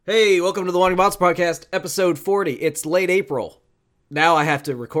Hey, welcome to the Wanting Monster Podcast, episode 40. It's late April. Now I have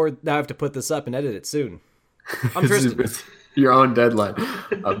to put this up and edit it soon. I'm Tristan. It's your own deadline.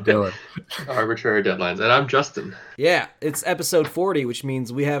 I'm Dylan. Arbitrary deadlines. And I'm Justin. Yeah, it's episode 40, which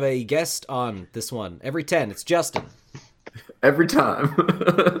means we have a guest on this one. Every 10, it's Justin. Every time.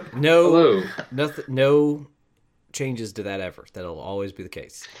 Hello. No changes to that ever. That'll always be the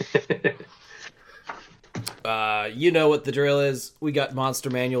case. You know what the drill is. We got monster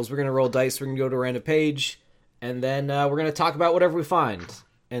manuals. We're going to roll dice. We're going to go to a random page. And then we're going to talk about whatever we find.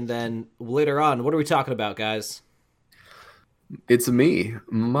 And then later on, what are we talking about, guys? It's me,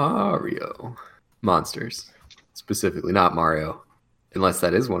 Mario. Monsters. Specifically, not Mario. Unless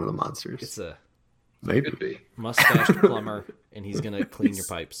that is one of the monsters. It's a Maybe. Could be. mustached plumber, and he's going to clean your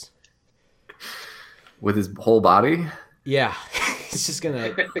pipes. With his whole body? Yeah. He's just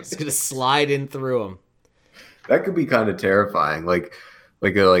going to slide in through him. That could be kind of terrifying. Like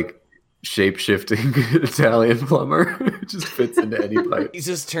a shape-shifting Italian plumber. It just fits into any pipe. He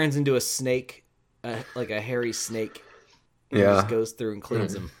just turns into a snake, like a hairy snake. And Yeah. just goes through and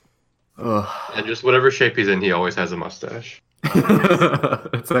cleans him. Ugh. And just whatever shape he's in, he always has a mustache.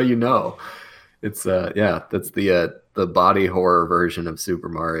 That's how you know. It's that's the body horror version of Super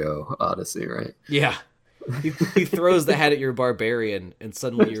Mario Odyssey, right? Yeah. He throws the hat at your barbarian, and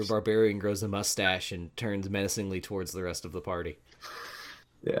suddenly your barbarian grows a mustache and turns menacingly towards the rest of the party.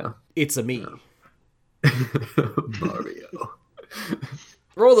 Yeah. It's a me. Mario.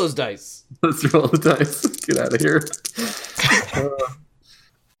 Roll those dice. Let's roll the dice. Get out of here.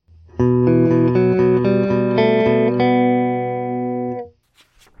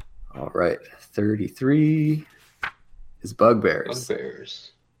 All right. 33 is bugbears.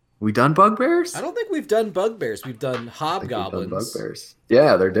 Bugbears. We done bugbears? I don't think we've done bugbears. We've done I think we've done hobgoblins. bugbears.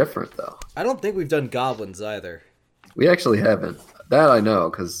 Yeah, they're different though. I don't think we've done goblins either. We actually haven't. That I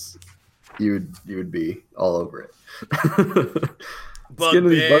know because you would be all over it. Let's get into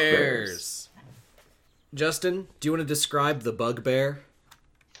these Bugbears. Justin, do you want to describe the bugbear?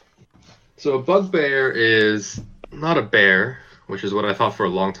 So a bugbear is not a bear, which is what I thought for a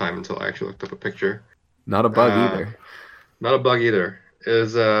long time until I actually looked up a picture. Not a bug either. Not a bug either.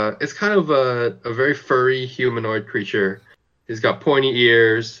 It's kind of a very furry humanoid creature. He's got pointy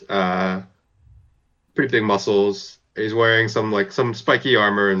ears, pretty big muscles. He's wearing some spiky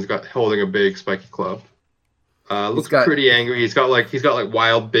armor and he's holding a big spiky club. Looks pretty angry. He's got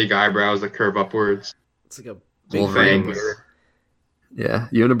wild big eyebrows that curve upwards. It's like a Big Wolverine fangs. beard. Yeah,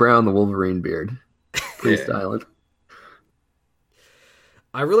 Unibrow and the Wolverine beard. Pretty Yeah. stylish.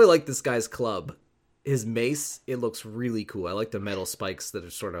 I really like this guy's club. His mace, it looks really cool. I like the metal spikes that are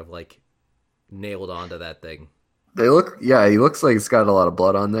sort of like nailed onto that thing. He looks like he's got a lot of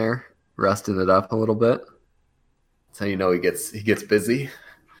blood on there, rusting it up a little bit. That's how you know he gets busy.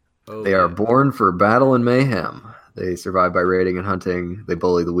 Oh, They are born for battle and mayhem. They survive by raiding and hunting. They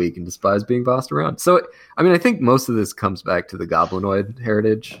bully the weak and despise being bossed around. So, I mean, I think most of this comes back to the goblinoid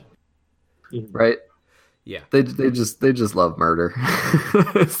heritage, right? Yeah. They just love murder.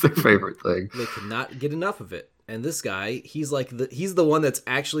 It's their favorite thing. They cannot get enough of it. And this guy, he's the one that's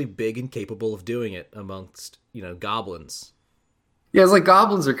actually big and capable of doing it amongst, goblins. Yeah, it's like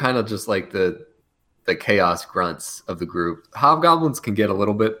goblins are kind of just like the chaos grunts of the group. Hobgoblins can get a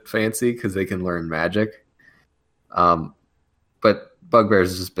little bit fancy because they can learn magic. But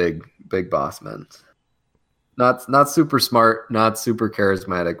bugbears is just big boss men. Not super smart, not super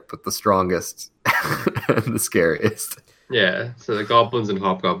charismatic, but the strongest and the scariest. Yeah, so the goblins and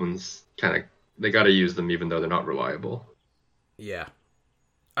hobgoblins they got to use them even though they're not reliable. Yeah.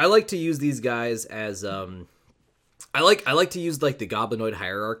 I like to use these guys as I like to use like the goblinoid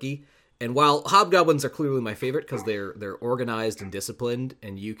hierarchy. And while hobgoblins are clearly my favorite because they're organized and disciplined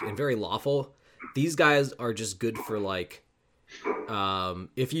and very lawful, these guys are just good for like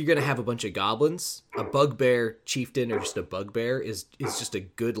if you're gonna have a bunch of goblins, a bugbear chieftain or just a bugbear is just a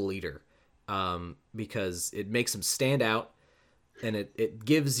good leader because it makes them stand out and it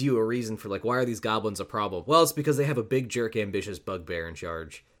gives you a reason for like, why are these goblins a problem? Well, it's because they have a big jerk ambitious bugbear in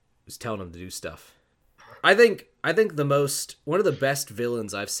charge who's telling them to do stuff. I think one of the best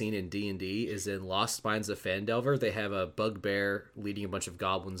villains I've seen in D&D is in Lost Spines of Phandelver. They have a bugbear leading a bunch of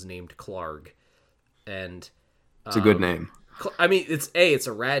goblins named Clarg. And It's a good name. I mean, it's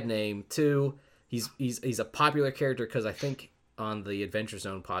a rad name. Two, he's a popular character because I think on the Adventure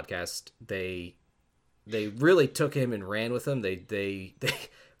Zone podcast they really took him and ran with him. They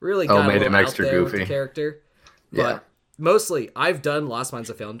really got made a him little extra out there with the goofy. character. Yeah. But mostly, I've done Lost Mines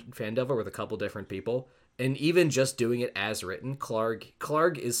of Phandelver with a couple different people, and even just doing it as written,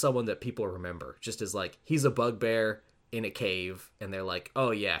 Clarg is someone that people remember. Just as like, he's a bugbear in a cave, and they're like,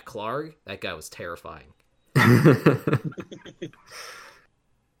 "Oh yeah, Clarg, that guy was terrifying."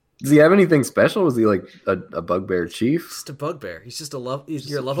 Does he have anything special? Was he like a bugbear chief? Just a bugbear. He's just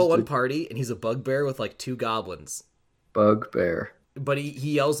you're a level 1 party, and he's a bugbear with like 2 goblins. Bugbear. But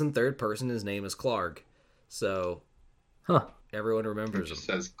he yells in third person. His name is Clarg, so everyone remembers him. It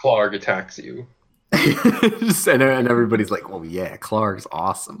says Clarg attacks you. and everybody's like, "Oh yeah, Clark's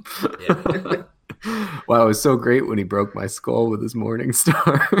awesome." Yeah. Wow, it was so great when he broke my skull with his morning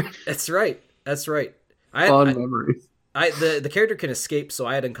star. That's right. Fond memories. The character can escape, so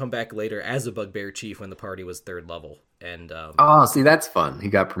I had him come back later as a bugbear chief when the party was 3rd level. And oh, see, that's fun. He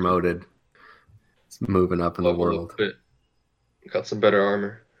got promoted. It's moving up in the world. Got some better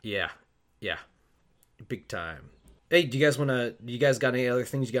armor. Yeah, big time. Hey, do you guys got any other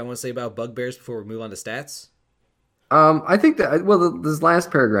things you guys want to say about bugbears before we move on to stats? I think that this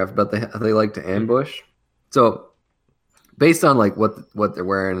last paragraph about they like to ambush. So based on like what they're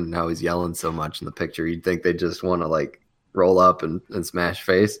wearing and how he's yelling so much in the picture, you'd think they just want to like roll up and smash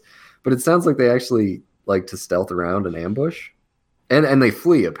face, but it sounds like they actually like to stealth around and ambush, and they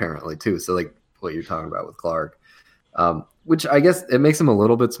flee apparently too. So like what you're talking about with Clark, which I guess it makes him a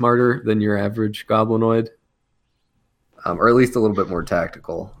little bit smarter than your average goblinoid. Or at least a little bit more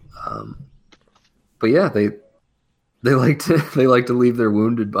tactical. But yeah, they like to leave their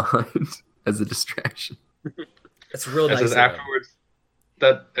wounded behind as a distraction. It's real nice. It says afterwards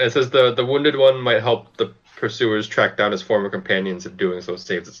that it says the wounded one might help the pursuers track down his former companions. If doing so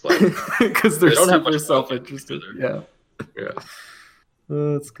saves its life, because they don't have much self-interested. Yeah.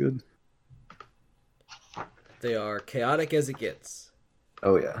 That's good. They are chaotic as it gets.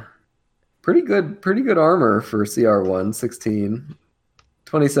 Oh yeah. Pretty good armor for CR1, 16,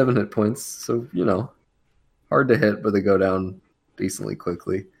 27 hit points. So, hard to hit, but they go down decently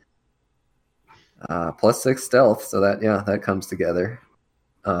quickly. Plus 6 stealth, so that comes together.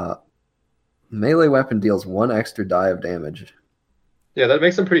 Melee weapon deals 1 extra die of damage. Yeah, that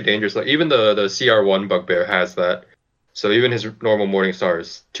makes him pretty dangerous. Like even the CR1 bugbear has that. So even his normal Morning Star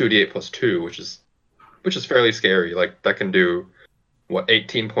is 2d8 plus 2, which is fairly scary. Like that can do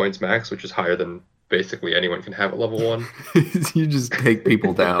 18 points max, which is higher than basically anyone can have at level 1. You just take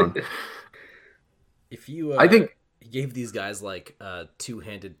people down. If you I think gave these guys like a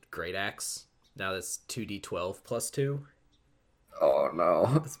 2-handed great axe, now that's 2d12 plus 2. Oh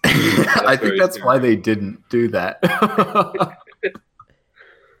no. I think that's why they didn't do that. I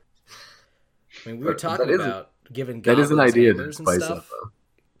mean, we were talking about giving that is an idea to and spice stuff. up, though.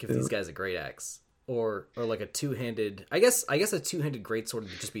 Give these guys a great axe. Or like a 2-handed. I guess a 2-handed greatsword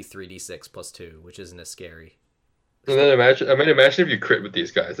would just be 3d6 plus 2, which isn't as scary. And then imagine if you crit with these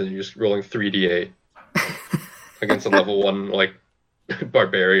guys and you're just rolling 3d8 against a level 1 like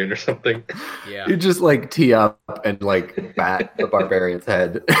barbarian or something. Yeah, you just like tee up and like bat the barbarian's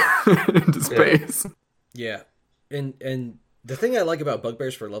head into space. Yeah, and the thing I like about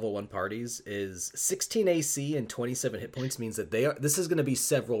bugbears for level 1 parties is 16 AC and 27 hit points means that this is going to be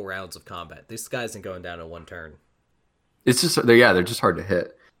several rounds of combat. This guy isn't going down in 1 turn. It's just they're just hard to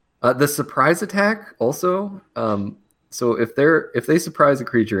hit. The surprise attack also. So if they surprise a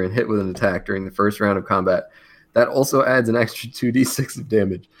creature and hit with an attack during the first round of combat, that also adds an extra 2d6 of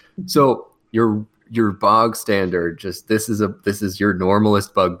damage. So your bog standard this is your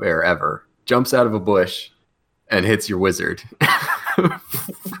normalest bugbear ever jumps out of a bush and hits your wizard for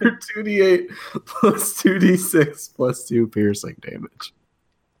 2d8 plus 2d6 plus 2 piercing damage.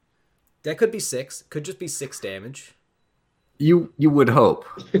 That could be 6. Could just be 6 damage. You would hope,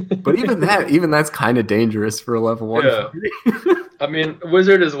 but even that's kind of dangerous for a level 1. Yeah. I mean,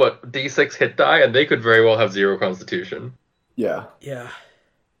 wizard is what, d6 hit die, and they could very well have 0 constitution. Yeah. Yeah.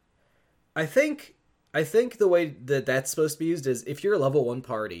 I think the way that's supposed to be used is if you're a level 1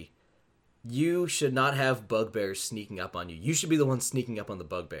 party, you should not have bugbears sneaking up on you. You should be the one sneaking up on the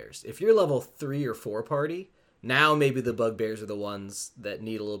bugbears. If you're level 3 or 4 party, now maybe the bugbears are the ones that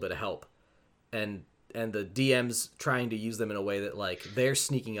need a little bit of help. And the DM's trying to use them in a way that like they're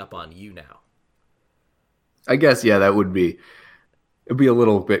sneaking up on you now. I guess it'd be a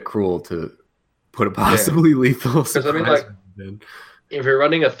little bit cruel to put a possibly lethal surprise. Because I mean, like, if you're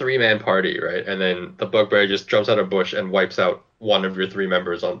running a 3-man party, right, and then the bugbear just jumps out of a bush and wipes out one of your 3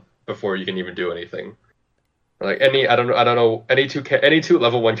 members before you can even do anything. Like I don't know, any two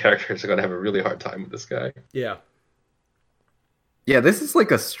level 1 characters are gonna have a really hard time with this guy. Yeah. Yeah, this is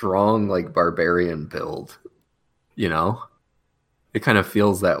like a strong like barbarian build. It kind of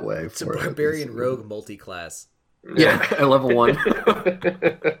feels that way. It's a barbarian rogue multi-class. Yeah, at level 1.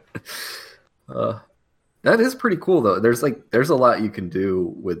 That is pretty cool though. There's a lot you can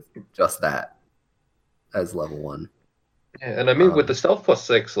do with just that as level 1. And I mean, with the Um, stealth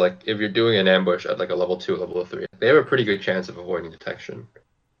 +6, like if you're doing an ambush at like a level 2, level 3, they have a pretty good chance of avoiding detection.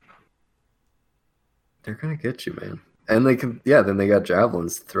 they're gonna get you, man. And they can, yeah. Then they got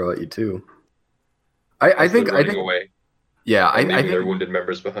javelins to throw at you too. I As they're think, I running think, away yeah. and I leaving their think. wounded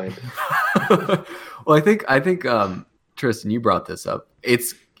members behind. Well, I think, Tristan, you brought this up.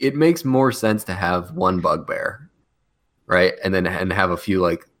 It makes more sense to have one bugbear, right, and have a few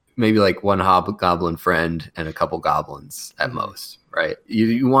like maybe like one hobgoblin friend and a couple goblins at most, right?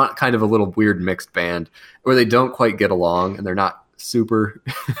 You want kind of a little weird mixed band where they don't quite get along and they're not super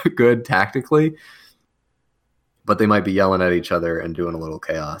good tactically, but they might be yelling at each other and doing a little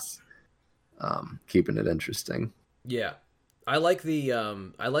chaos, keeping it interesting. Yeah, I like the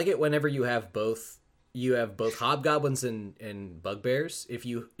I like it whenever you have both hobgoblins and bugbears. If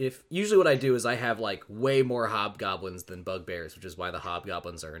usually what I do is I have like way more hobgoblins than bugbears, which is why the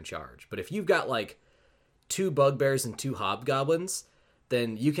hobgoblins are in charge. But if you've got like two bugbears and two hobgoblins,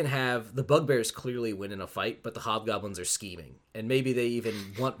 then you can have the bugbears clearly win in a fight, but the hobgoblins are scheming, and maybe they even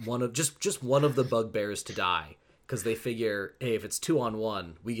want one of just one of the bugbears to die because they figure, hey, if it's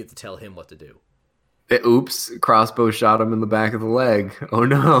 2-on-1, we get to tell him what to do. Oops, crossbow shot him in the back of the leg. Oh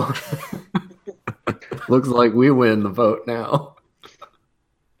no. Looks like we win the vote now.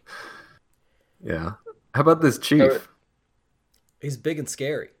 Yeah. How about this chief? He's big and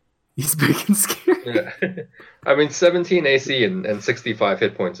scary. He's big and scary. Yeah. I mean, 17 AC and 65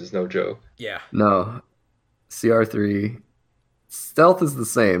 hit points is no joke. Yeah. No. CR3. Stealth is the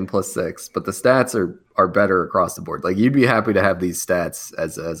same, +6, but the stats are better across the board. Like, you'd be happy to have these stats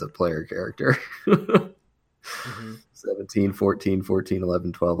as a player character. 17, 14, 14,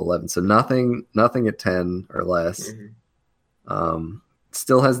 11, 12, 11. So nothing at 10 or less.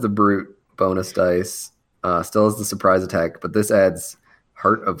 Still has the brute bonus dice. Still has the surprise attack, but this adds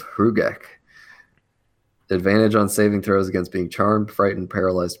Heart of Hrugek. Advantage on saving throws against being charmed, frightened,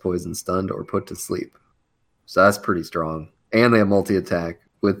 paralyzed, poisoned, stunned, or put to sleep. So that's pretty strong. And they have multi-attack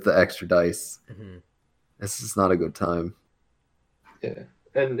with the extra dice. This is not a good time. Yeah.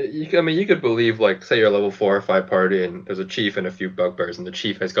 And you could believe, like, say you're a level 4 or 5 party and there's a chief and a few bugbears, and the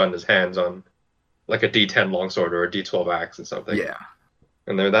chief has gotten his hands on like a D10 longsword or a D12 axe and something. Yeah.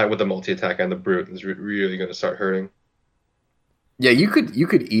 And they're that with the multi-attack and the brute is really going to start hurting. Yeah, you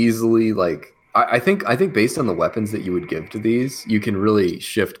could easily, like, I think based on the weapons that you would give to these, you can really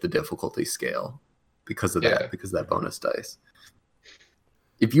shift the difficulty scale because of that, because of that bonus dice.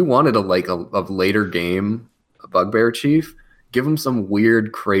 If you wanted a later game bugbear chief, give him some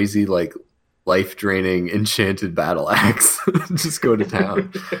weird, crazy, like, life-draining enchanted battle axe. Just go to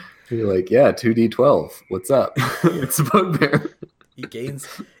town. You're like, yeah, 2d12. What's up? It's a bugbear. He gains.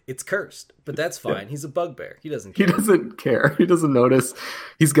 It's cursed, but that's fine. He's a bugbear. He doesn't care. He doesn't care. He doesn't notice.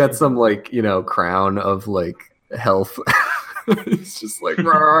 He's got some, like, crown of, like, health. He's just like,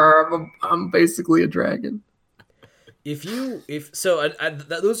 I'm basically a dragon.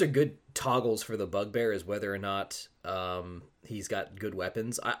 Those are good toggles for the bugbear, is whether or not he's got good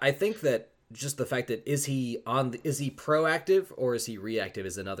weapons. I think that just the fact that is he proactive or is he reactive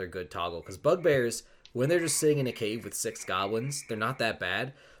is another good toggle, because bugbears, when they're just sitting in a cave with 6 goblins, they're not that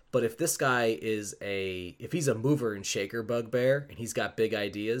bad. But if this guy if he's a mover and shaker bugbear and he's got big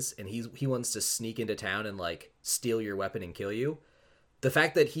ideas and he wants to sneak into town and, like, steal your weapon and kill you, the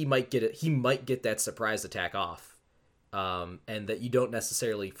fact that he might get that surprise attack off, and that you don't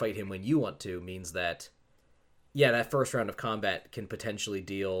necessarily fight him when you want to, means that, yeah, that first round of combat can potentially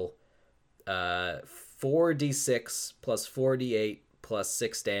deal 4d6 plus 4d8 plus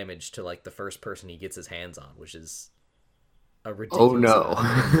 6 damage to, like, the first person he gets his hands on, which is a ridiculous. Oh no.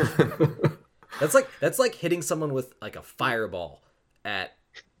 That's like hitting someone with, like, a fireball at,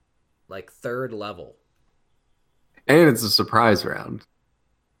 like, 3rd level. And it's a surprise round.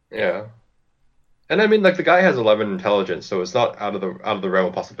 Yeah. And I mean, like, the guy has 11 intelligence, so it's not out of the realm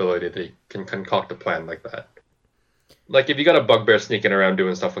of possibility that he can concoct a plan like that. Like, if you got a bugbear sneaking around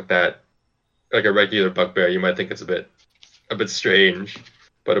doing stuff like that, like a regular bugbear, you might think it's a bit strange.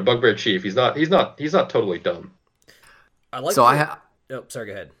 But a bugbear chief, he's not totally dumb. Oh, sorry, go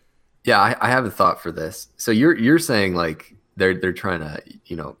ahead. Yeah, I have a thought for this. So you're saying, like, they're trying to,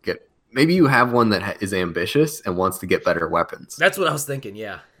 get, maybe you have one that is ambitious and wants to get better weapons. That's what I was thinking.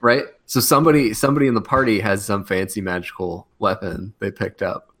 Yeah. Right. So somebody in the party has some fancy magical weapon they picked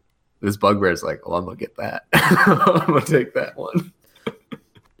up. This bugbear's like, oh, I'm gonna get that. I'm gonna take that one.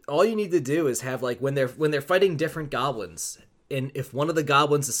 All you need to do is have, like, when they're fighting different goblins, and if one of the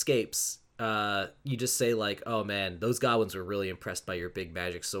goblins escapes, you just say, like, oh man, those goblins were really impressed by your big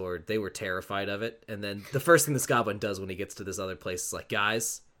magic sword. They were terrified of it. And then the first thing this goblin does when he gets to this other place is like,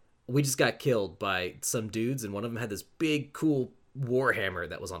 guys, we just got killed by some dudes, and one of them had this big, cool warhammer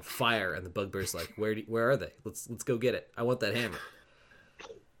that was on fire, and the bugbear's like, where are they? Let's go get it. I want that hammer.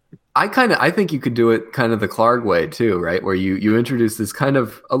 I think you could do it kind of the Clark way too, right? Where you introduce this kind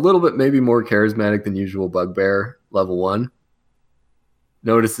of a little bit maybe more charismatic than usual bugbear level 1.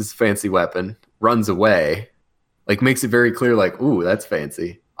 Notice his fancy weapon, runs away, like makes it very clear, like, ooh, that's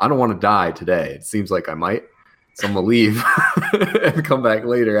fancy. I don't want to die today. It seems like I might. So I'm gonna leave and come back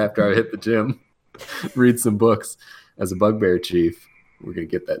later after I hit the gym, read some books. As a bugbear chief, we're gonna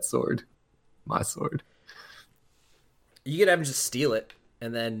get that sword, my sword. You could have him just steal it,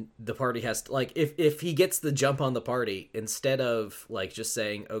 and then the party has to, like, if he gets the jump on the party, instead of like just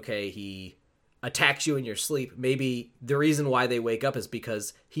saying, okay, he attacks you in your sleep, maybe the reason why they wake up is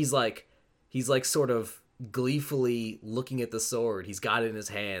because he's like sort of gleefully looking at the sword. He's got it in his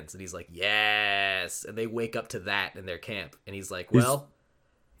hands, and he's like, yes, and they wake up to that in their camp, and he's like, well,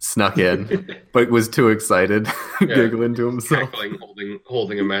 snuck in, but was too excited, giggling to himself, cackling,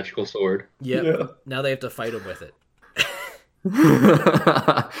 holding a magical sword. yep. Yeah. Now they have to fight him with it.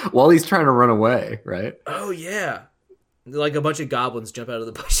 While he's trying to run away, right? Oh yeah, like a bunch of goblins jump out of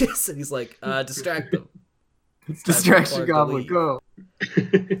the bushes, and he's like, distract them. Distraction goblin, go.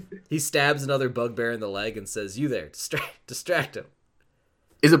 He stabs another bugbear in the leg and says, you there, distract him.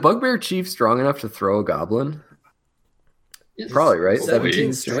 Is a bugbear chief strong enough to throw a goblin? Probably, right?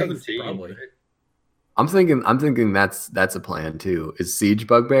 17 strength, strength, probably. I'm thinking that's a plan too. Is siege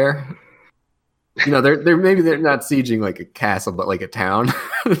bugbear? You know, they're maybe they're not sieging like a castle, but like a town.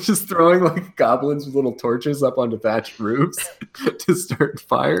 Just throwing like goblins with little torches up onto thatched roofs to start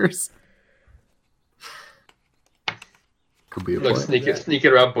fires. Could be a Like plan.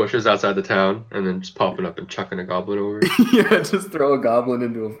 sneaking around bushes outside the town, and then just popping up and chucking a goblin over. Yeah, just throw a goblin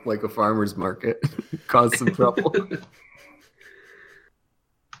into a farmer's market, cause some trouble.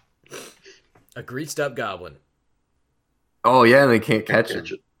 A greased up goblin. Oh yeah, and they can't catch him.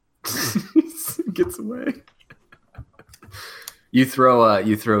 it. Gets away. You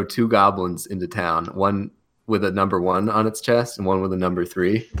throw 2 goblins into town, one with a number 1 on its chest and one with a number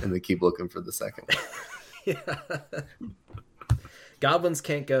 3, and they keep looking for the second one. Yeah. Goblins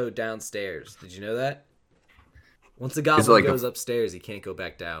can't go downstairs. Did you know that? Once a goblin like goes upstairs, he can't go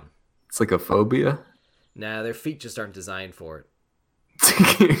back down. It's like a phobia. Nah, their feet just aren't designed for it. You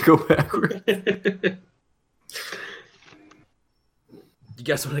can't go backward. You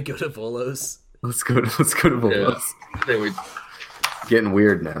guys want to go to Volos? Let's go to Volos. I think we. Getting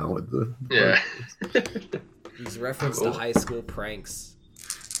weird now with the Yeah. He's referenced to high school pranks.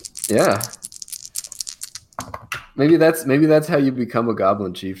 Yeah. Maybe that's how you become a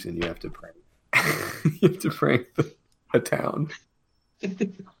goblin chieftain. You have to prank. You have to prank a town.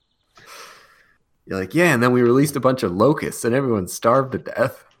 You're like, yeah, and then we released a bunch of locusts, and everyone starved to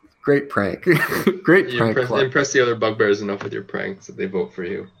death. Great prank. Great You prank. impress the other bugbears enough with your pranks that they vote for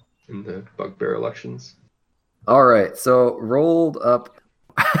you in the bugbear elections. All right, so rolled up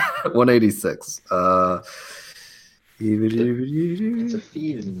 186. It's a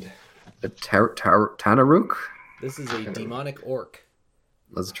fiend. A Tanaruk. This is a demonic orc.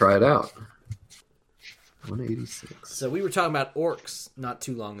 Let's try it out. 186. So we were talking about orcs not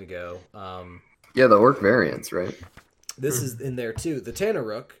too long ago. Yeah, the orc variants, right? This is in there too. The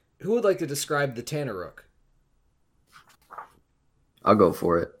Tanaruk. Who would like to describe the Tanaruk? I'll go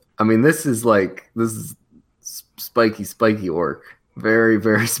for it. I mean, this is spiky orc. Very,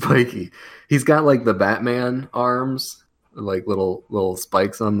 very spiky. He's got like the Batman arms, like little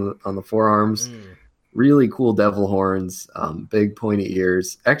spikes on the forearms. Really cool devil horns, big pointy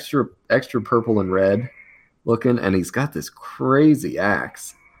ears, extra purple and red looking, and he's got this crazy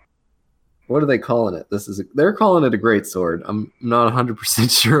axe. What are they calling it? They're calling it a great sword. I'm not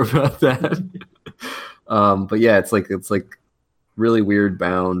 100% sure about that. But yeah, it's like really weird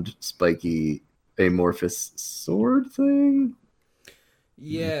bound, spiky, amorphous sword thing.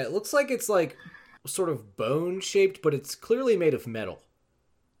 Yeah, it looks like it's like sort of bone shaped, but it's clearly made of metal.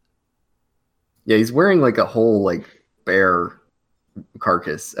 Yeah, he's wearing like a whole like bear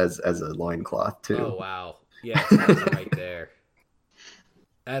carcass as a loincloth too. Oh wow. Yeah, it's right there.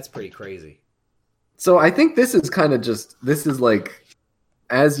 That's pretty crazy. So I think this is like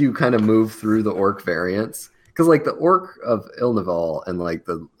as you kind of move through the orc variants, because like the orc of Ilnival and like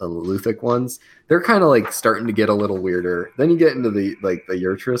the Luthic ones, they're kind of like starting to get a little weirder. Then you get into the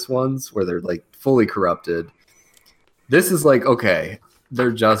Yurtris ones where they're like fully corrupted. This is like, okay,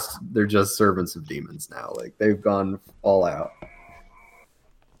 they're just servants of demons now. Like they've gone all out.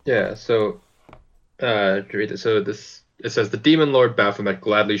 Yeah, so to read this, it says the demon lord Baphomet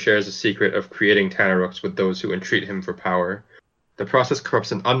gladly shares the secret of creating Tanaruks with those who entreat him for power. The process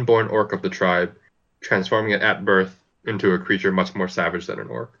corrupts an unborn orc of the tribe, transforming it at birth into a creature much more savage than an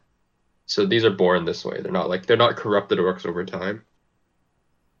orc. So these are born this way. They're not corrupted orcs over time.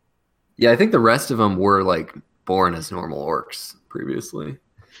 Yeah, I think the rest of them were like born as normal orcs previously.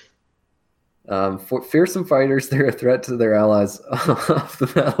 For fearsome fighters, they're a threat to their allies off the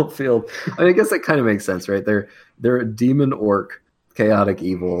battlefield. I mean, I guess that kind of makes sense, right? They're a demon orc, chaotic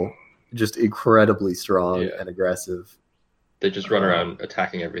evil, just incredibly strong and aggressive. They just run around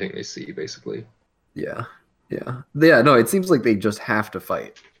attacking everything they see, basically. Yeah. No, it seems like they just have to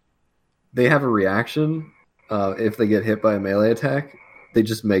fight. They have a reaction if they get hit by a melee attack. They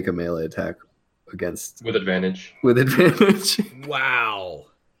just make a melee attack with advantage. Wow.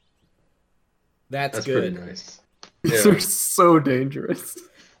 That's good. Pretty nice. These are so dangerous.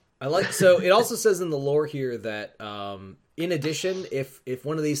 So it also says in the lore here that in addition, if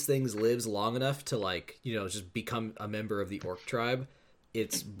one of these things lives long enough to like, just become a member of the orc tribe,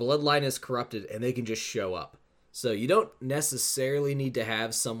 its bloodline is corrupted and they can just show up. So you don't necessarily need to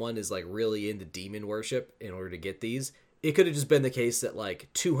have someone is like really into demon worship in order to get these. It could have just been the case that like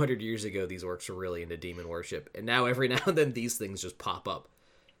 200 years ago these orcs were really into demon worship, and now every now and then these things just pop up.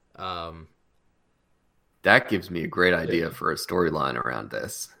 That gives me a great idea for a storyline around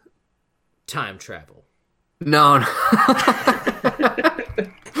this. Time travel. No.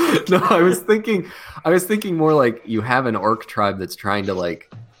 No, I was thinking more like you have an orc tribe that's trying to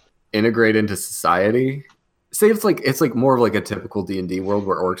like integrate into society. Say it's like more of like a typical D&D world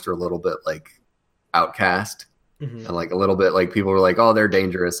where orcs are a little bit like outcast. Mm-hmm. And like a little bit like people were like, oh, they're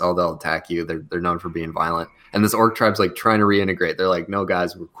dangerous, oh, they'll attack you, they're known for being violent. And this orc tribe's like trying to reintegrate. They're like, no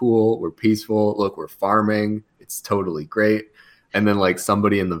guys, we're cool, we're peaceful, look, we're farming, it's totally great. And then like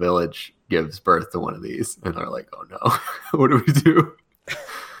somebody in the village gives birth to one of these and they're like, oh no, what do we do?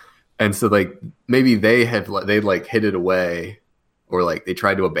 And so like maybe they like hid it away, or like they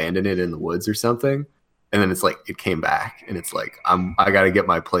tried to abandon it in the woods or something, and then it's like it came back and it's like I got to get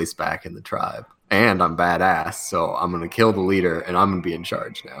my place back in the tribe. And I'm badass, so I'm gonna kill the leader, and I'm gonna be in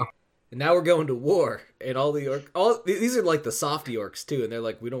charge now. And now we're going to war, and all these are like the softy orcs too, and they're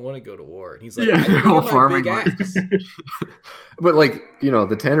like, we don't want to go to war. And he's like, yeah, they're all farming. But like the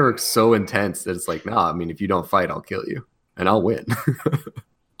Tanaruk's so intense that it's like, nah. I mean, if you don't fight, I'll kill you, and I'll win.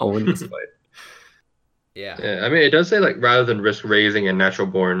 I'll win this fight. Yeah. I mean, it does say like rather than risk raising a natural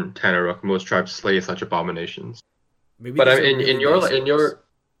born Tanaruk, most tribes slay such abominations. Maybe but I mean,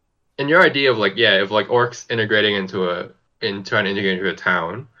 in your idea of like, yeah, if like orcs integrating into a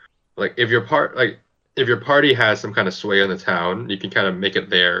town, like if your party has some kind of sway in the town, you can kind of make it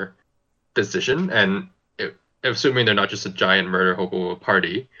their decision. And assuming they're not just a giant murder hobo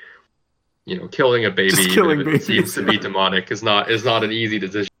party, killing a baby even if it seems to be demonic is not an easy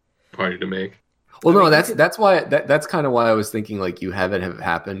decision for the party to make. Well, no, that's why that's kind of why I was thinking like you have it have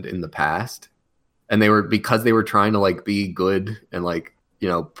happened in the past, and because they were trying to like be good and like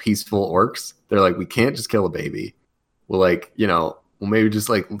peaceful orcs. They're like, we can't just kill a baby. We'll like, we'll maybe just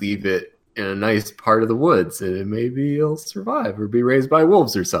like leave it in a nice part of the woods and maybe it'll survive or be raised by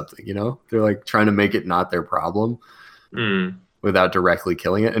wolves or something, They're like trying to make it not their problem without directly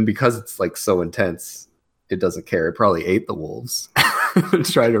killing it. And because it's like so intense, it doesn't care. It probably ate the wolves and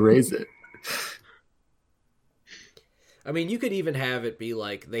tried to raise it. I mean, you could even have it be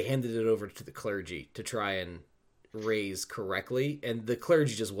like they handed it over to the clergy to try and raise correctly, and the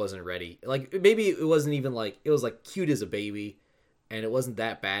clergy just wasn't ready. Like maybe it wasn't even like it was like cute as a baby and it wasn't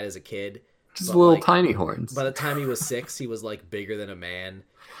that bad as a kid, just little like, tiny horns. By the time he was 6 he was like bigger than a man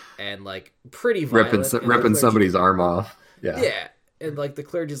and like pretty violent, ripping somebody's arm off. Yeah, and like the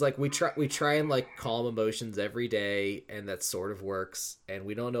clergy's like, we try and like calm emotions every day, and that sort of works, and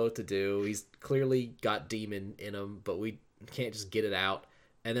we don't know what to do. He's clearly got demon in him, but we can't just get it out.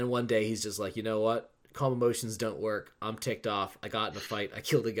 And then one day he's just like, you know what, calm emotions don't work. I'm ticked off. I got in a fight. I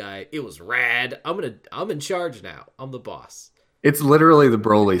killed a guy. It was rad. I'm in charge now. I'm the boss. It's literally the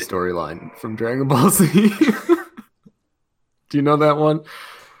Broly storyline from Dragon Ball Z. Do you know that one?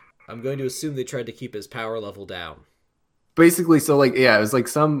 I'm going to assume they tried to keep his power level down. Basically, so like, yeah, it was like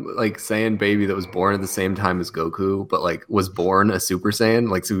some like Saiyan baby that was born at the same time as Goku, but like was born a Super Saiyan,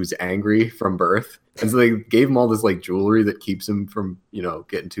 like so he was angry from birth, and so they gave him all this like jewelry that keeps him from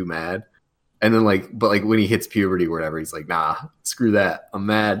getting too mad. And then but when he hits puberty or whatever, he's like, nah, screw that. I'm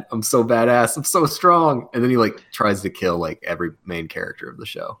mad. I'm so badass. I'm so strong. And then he like tries to kill like every main character of the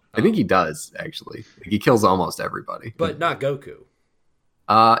show. I think he does actually. Like, he kills almost everybody, but not Goku.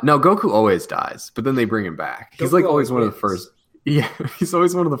 No, Goku always dies, but then they bring him back. He's like always one of the first. Yeah, he's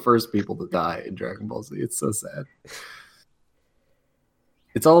always one of the first people to die in Dragon Ball Z. It's so sad.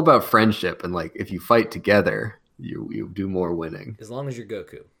 It's all about friendship, and like if you fight together, You do more winning, As long as you're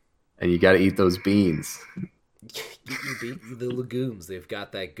Goku. and you got to eat those beans. You beat the legumes. They've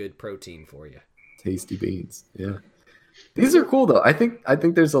got that good protein for you. Tasty beans. Yeah. These are cool though. I think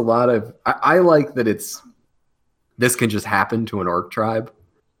there's a lot of I like that this can just happen to an orc tribe.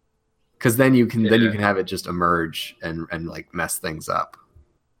 Cause then you can have it just emerge and like mess things up.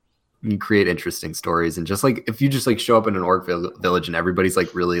 You can create interesting stories, and just like if you just like show up in an orc village and everybody's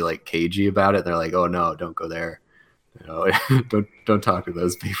like really like cagey about it, they're like, oh no, don't go there. You know, don't talk to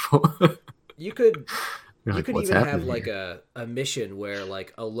those people. You could Like, even "What's have happening like here?" a mission where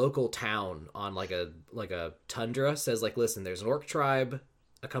like a local town on like a tundra says like, listen, there's an orc tribe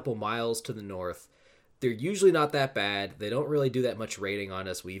a couple miles to the north. They're usually not that bad. They don't really do that much raiding on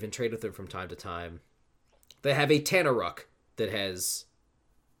us. We even trade with them from time to time. They have a Tanaruk that has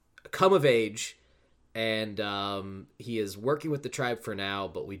come of age, and he is working with the tribe for now,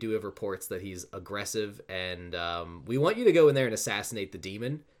 but we do have reports that he's aggressive, and we want you to go in there and assassinate the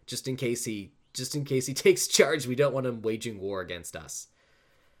demon just in case he takes charge. We don't want him waging war against us.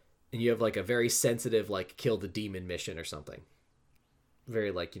 And you have like a very sensitive like kill the demon mission or something.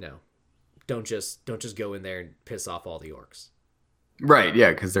 Very like, you know, don't just go in there and piss off all the orcs. Right,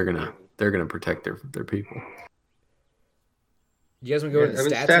 yeah, because they're gonna protect their people. You guys want to go into the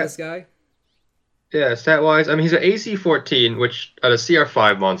stats of this guy? Yeah, stat wise, I mean he's an AC 14, which at a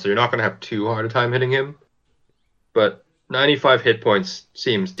CR5 monster you're not gonna have too hard a time hitting him. But 95 hit points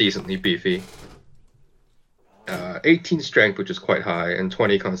seems decently beefy. 18 strength, which is quite high, and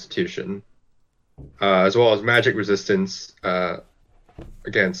 20 constitution. As well as magic resistance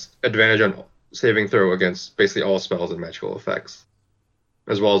against advantage on saving throw against basically all spells and magical effects.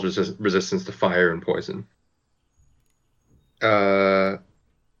 As well as resistance to fire and poison. So,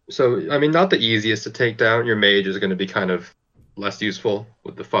 I mean, not the easiest to take down. Your mage is going to be kind of less useful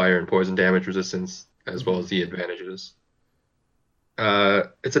with the fire and poison damage resistance, as well as the advantages.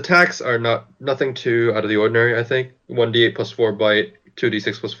 Its attacks are nothing too out of the ordinary, I think. 1d8 plus 4 bite,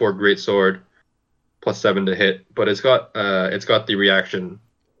 2d6 plus 4 great sword, plus 7 to hit. But it's got the reaction,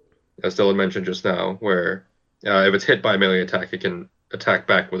 as Dylan mentioned just now, where if it's hit by a melee attack, it can attack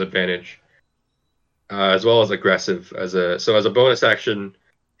back with advantage. As well as aggressive. As a bonus action,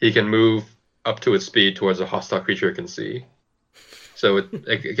 he can move up to its speed towards a hostile creature it can see. So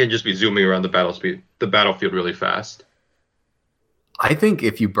it can just be zooming around the battlefield really fast. I think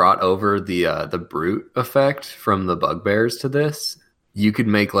if you brought over the brute effect from the bugbears to this, you could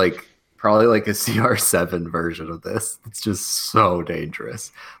make like probably like a CR7 version of this. It's just so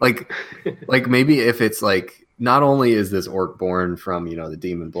dangerous. Like maybe if it's like not only is this orc born from, you know, the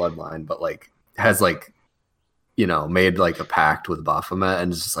demon bloodline, but like has like, you know, made like a pact with Baphomet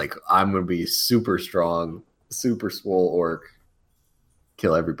and it's just like, I'm gonna be super strong, super swole orc,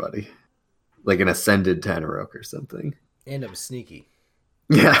 kill everybody, like an ascended Tanaruk or something. And I'm sneaky.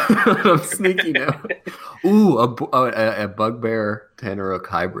 Yeah, I'm sneaky now. Ooh, a bugbear Tanaruk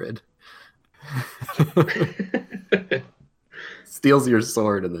hybrid. Steals your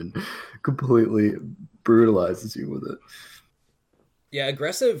sword and then completely brutalizes you with it. Yeah,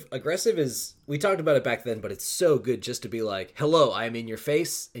 aggressive is, we talked about it back then, but it's so good just to be like, hello, I am in your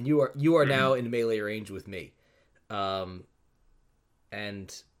face, and you are now in melee range with me. And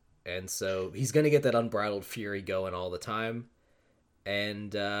so he's going to get that unbridled fury going all the time.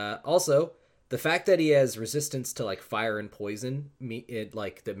 And also, the fact that he has resistance to like fire and poison,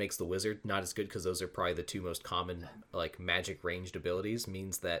 that makes the wizard not as good because those are probably the two most common like magic ranged abilities,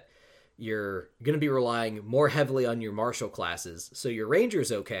 means that you're going to be relying more heavily on your martial classes. So your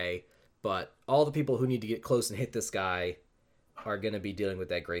ranger's okay, but all the people who need to get close and hit this guy are going to be dealing with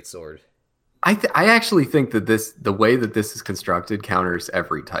that great sword. I actually think that the way that this is constructed counters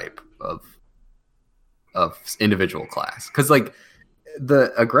every type of individual class. Because like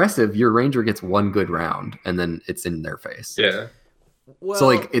the aggressive, your ranger gets one good round and then it's in their face. Yeah. Well, so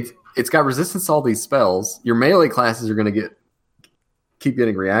like it's got resistance to all these spells. Your melee classes are going to keep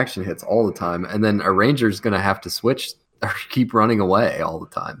getting reaction hits all the time, and then a ranger's going to have to switch or keep running away all the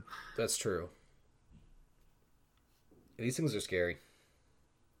time. That's true. These things are scary.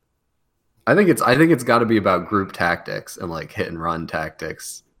 I think it's got to be about group tactics and like hit and run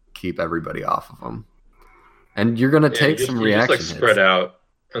tactics. Keep everybody off of them, and you're going to take some reaction hits. Just like spread out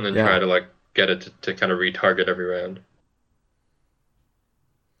and then try to like get it to kind of retarget every round.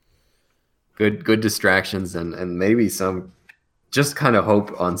 Good distractions and maybe some. Just kind of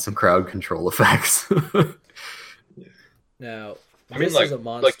hope on some crowd control effects. Now, I mean,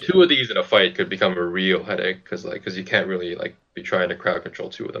 like two of these in a fight could become a real headache because you can't really like be trying to crowd control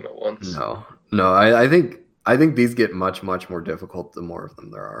two of them at once. No. I think these get much more difficult the more of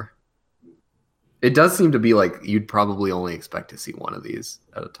them there are. It does seem to be like you'd probably only expect to see one of these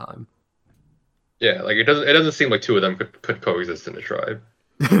at a time. Yeah, like it doesn't seem like two of them could coexist in a tribe.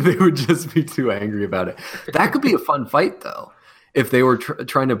 They would just be too angry about it. That could be a fun fight though. If they were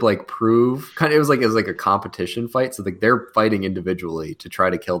trying to like prove, it was like a competition fight. So like they're fighting individually to try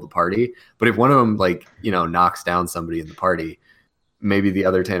to kill the party. But if one of them like knocks down somebody in the party, maybe the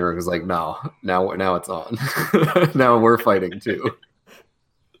other Tanaruk was like, no, now it's on. Now we're fighting too.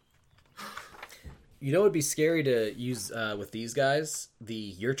 You know, it'd be scary to use with these guys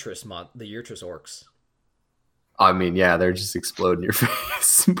the Yurtris orcs. I mean, yeah, they're just exploding your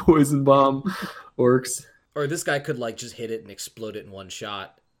face, poison bomb orcs. Or this guy could like just hit it and explode it in one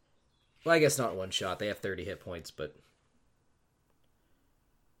shot. Well, I guess not one shot. They have 30 hit points, but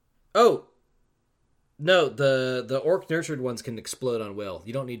oh no, the orc nurtured ones can explode on will.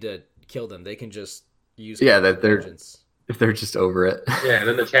 You don't need to kill them. They can just use that they're vengeance. If they're just over it. Yeah, and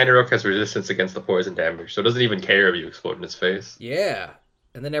then the Tanaruk has resistance against the poison damage, so it doesn't even care if you explode in his face. Yeah.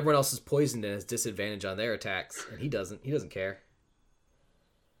 And then everyone else is poisoned and has disadvantage on their attacks, and he doesn't care.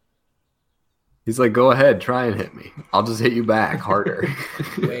 He's like, go ahead, try and hit me. I'll just hit you back harder.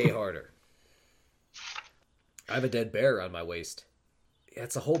 Way harder. I have a dead bear on my waist. Yeah,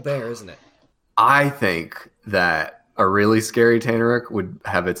 it's a whole bear, isn't it? I think that a really scary Tanaruk would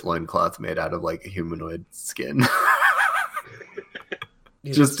have its loincloth made out of like a humanoid skin.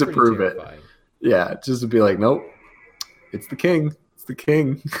 Yeah, just to prove terrifying. It. Yeah, just to be like, nope, it's the king. It's the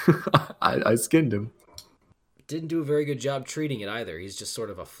king. I skinned him. Didn't do a very good job treating it either. He's just sort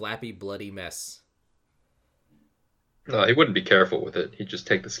of a flappy, bloody mess. No, he wouldn't be careful with it. He'd just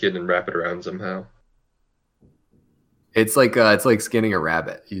take the skin and wrap it around somehow. It's like skinning a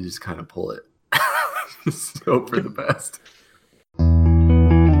rabbit. You just kind of pull it. Just hope for the best.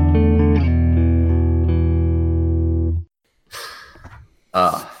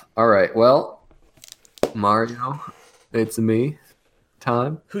 All right. Well, Mario, it's me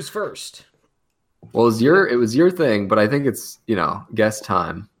time. Who's first? Well, it was your thing, but I think it's guest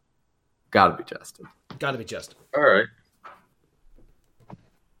time. Gotta be Justin. All right.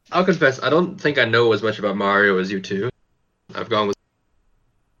 I'll confess, I don't think I know as much about Mario as you two. I've gone with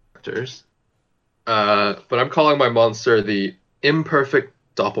characters. But I'm calling my monster the imperfect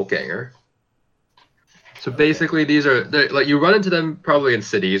doppelganger. So basically, they're like you run into them probably in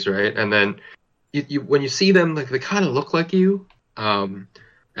cities, right? And then you when you see them, like they kind of look like you, and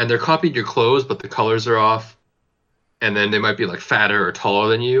they're copied your clothes, but the colors are off. And then they might be like fatter or taller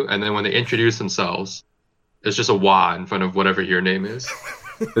than you. And then when they introduce themselves, there's just a "wa" in front of whatever your name is.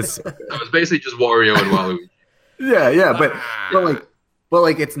 So it's basically just Wario and Waluigi. Yeah, but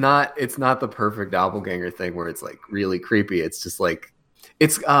it's not the perfect doppelganger thing where it's like really creepy. It's just like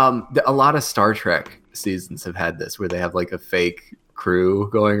it's a lot of Star Trek seasons have had this where they have like a fake crew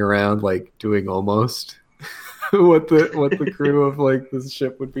going around like doing almost what the crew of like this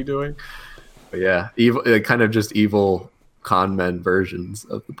ship would be doing. But yeah, evil, kind of just evil con men versions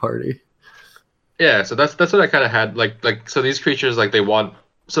of the party. Yeah, so that's what I kind of had. Like so these creatures like they want.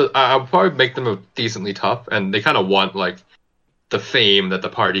 So I'll probably make them decently tough, and they kind of want like the fame that the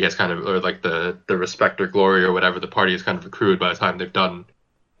party has kind of, or like the respect or glory or whatever the party has kind of accrued by the time they've done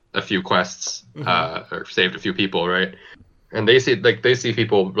a few quests or saved a few people, right? And they see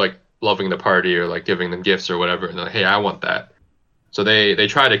people like loving the party or like giving them gifts or whatever, and they're like, hey, I want that. So they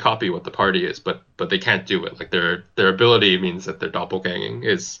try to copy what the party is, but they can't do it. Like their ability means that their doppelganging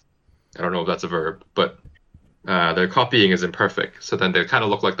is, I don't know if that's a verb, but their copying is imperfect. So then they kind of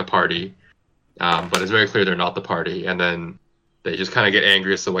look like the party, but it's very clear they're not the party. And then they just kind of get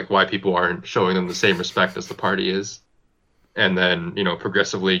angry as to like why people aren't showing them the same respect as the party is. And then,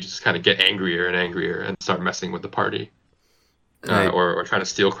 progressively just kind of get angrier and angrier and start messing with the party. Or trying to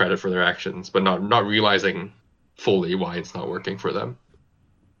steal credit for their actions, but not realizing fully why it's not working for them.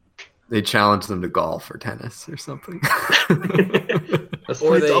 They challenge them to golf or tennis or something. That's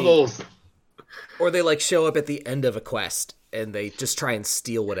or doubles. Or they like show up at the end of a quest and they just try and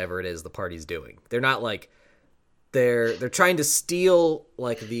steal whatever it is the party's doing. They're not like they're trying to steal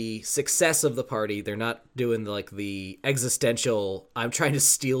like the success of the party. They're not doing like the existential I'm trying to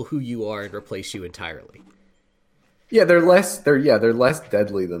steal who you are and replace you entirely. Yeah, they're less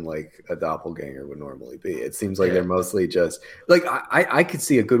deadly than like a doppelganger would normally be. It seems like they're mostly just like I could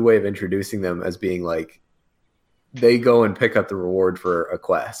see a good way of introducing them as being like they go and pick up the reward for a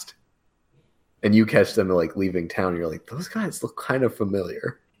quest, and you catch them like leaving town. And you're like, those guys look kind of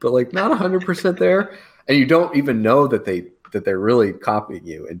familiar, but like not 100% there, and you don't even know that they're really copying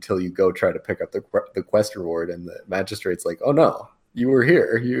you until you go try to pick up the quest reward, and the magistrate's like, oh no, you were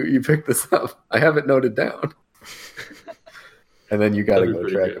here, you picked this up. I have it noted down. And then you got to go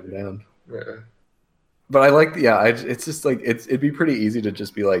track them down. Yeah. But I like, it's just like it'd be pretty easy to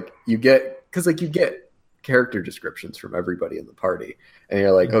just be like you get character descriptions from everybody in the party, and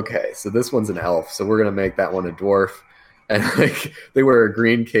you're like, okay, so this one's an elf, so we're gonna make that one a dwarf, and like they wear a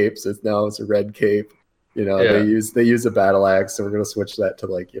green cape, so now it's a red cape. They use a battle axe, so we're gonna switch that to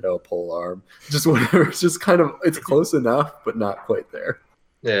like a pole arm, just whatever. It's just kind of it's close enough, but not quite there.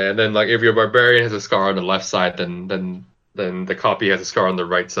 Yeah, and then like if your barbarian has a scar on the left side, then the copy has a scar on the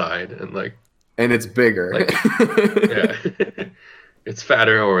right side, and it's bigger. Like, yeah, it's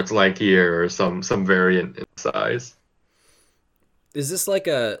fatter or it's lankier or some variant in size. Is this like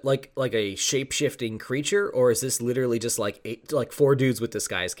a shape-shifting creature, or is this literally just like 4 dudes with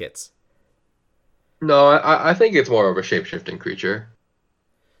disguise kits? No, I think it's more of a shape-shifting creature.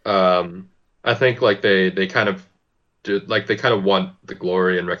 I think like they kind of want the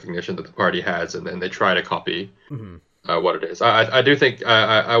glory and recognition that the party has, and then they try to copy what it is. I do think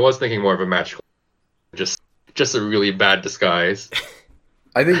I was thinking more of a match, just a really bad disguise.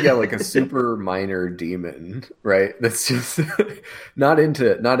 I think like a super minor demon, right? That's just not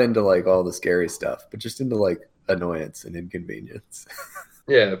into like all the scary stuff, but just into like annoyance and inconvenience.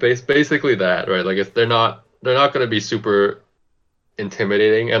 Yeah, basically that, right? Like if they're not going to be super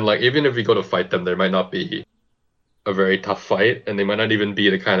intimidating, and like even if you go to fight them, there might not be a very tough fight, and they might not even be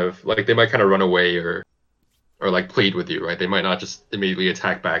the kind of like they might kind of run away or like plead with you, right? They might not just immediately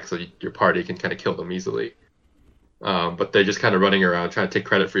attack back, so your party can kind of kill them easily. But they're just kind of running around trying to take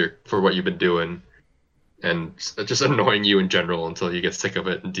credit for what you've been doing, and just annoying you in general until you get sick of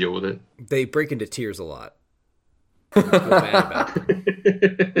it and deal with it. They break into tears a lot. I feel bad about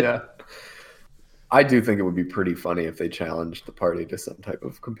them. Yeah. I do think it would be pretty funny if they challenged the party to some type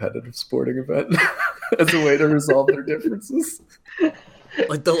of competitive sporting event as a way to resolve their differences.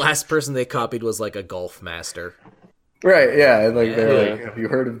 Like the last person they copied was like a golf master. Right, yeah. And like they're like, have you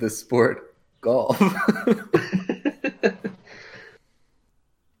heard of this sport? Golf.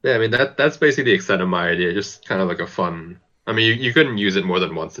 Yeah, I mean that's basically the extent of my idea. Just kind of like a fun. I mean, you couldn't use it more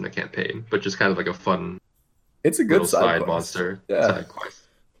than once in a campagn, but just kind of like a fun. It's a good side monster. Yeah. Side quest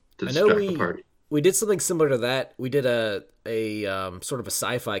to I know distract the party. We did something similar to that. We did a sort of a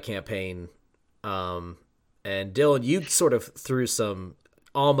sci-fi campaign, and Dylan, you sort of threw some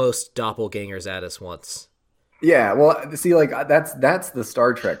almost doppelgangers at us once. Yeah, well, see, like that's the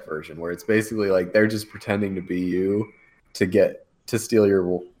Star Trek version where it's basically like they're just pretending to be you to steal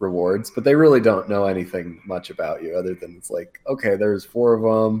your rewards, but they really don't know anything much about you other than it's like, okay, there's 4 of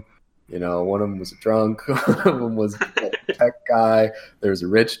them. One of them was a drunk, one of them was a tech guy. There's a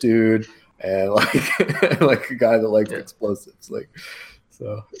rich dude, and like a guy that likes explosives. Like,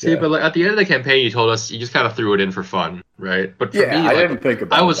 so see, but like, at the end of the campaign, you told us you just kind of threw it in for fun, right? But for me, I didn't think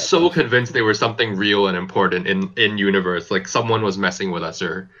about. I was so convinced they were something real and important in universe. Like someone was messing with us,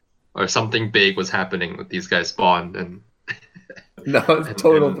 or something big was happening with these guys spawned, and no, it's a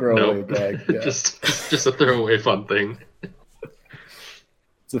total throwaway gag. Yeah. just a throwaway fun thing.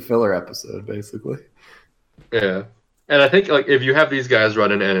 It's a filler episode, basically. Yeah, and I think like if you have these guys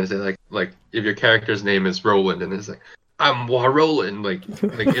running in and say like if your character's name is Roland and it's like I'm Roland, like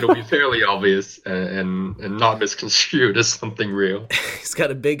it'll be fairly obvious and not misconstrued as something real. He's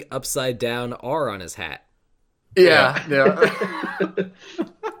got a big upside down R on his hat. Yeah.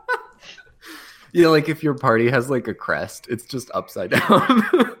 Like if your party has like a crest, it's just upside down.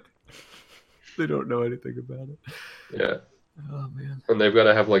 They don't know anything about it. Yeah. Oh man. And they've got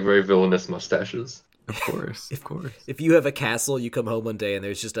to have like very villainous mustaches. Of course. If you have a castle, you come home one day and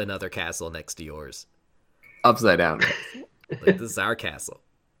there's just another castle next to yours. Upside down. Like, this is our castle.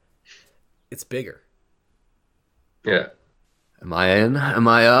 It's bigger. Yeah. Am I in? Am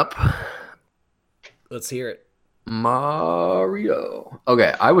I up? Let's hear it. Mario.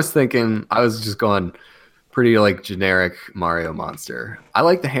 Okay, I was just going pretty like generic Mario monster. I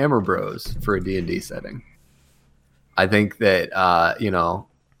like the Hammer Bros for a D&D setting. I think that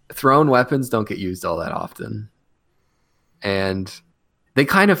thrown weapons don't get used all that often. And they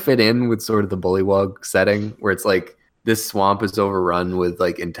kind of fit in with sort of the Bullywug setting where it's like this swamp is overrun with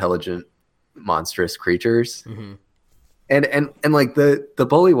like intelligent monstrous creatures. Mm-hmm. And like the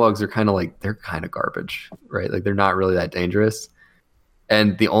Bullywugs are kind of like they're kind of garbage, right? Like they're not really that dangerous.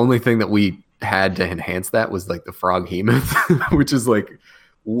 And the only thing that we had to enhance that was like the Froghemoth, which is like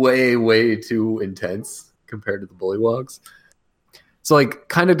way too intense compared to the Bullywugs. So like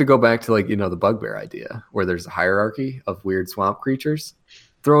kind of to go back to like the bugbear idea where there's a hierarchy of weird swamp creatures,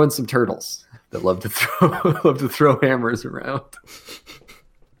 throw in some turtles that love to throw hammers around.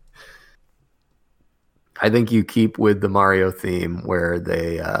 I think you keep with the Mario theme where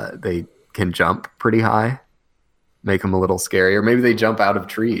they can jump pretty high, make them a little scary, or maybe they jump out of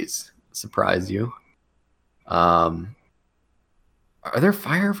trees, surprise you. Um, are there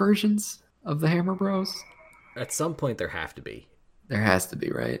fire versions of the Hammer Bros? At some point, there have to be. There has to be,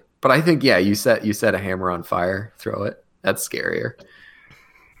 right? But I think, yeah, you set a hammer on fire, throw it. That's scarier.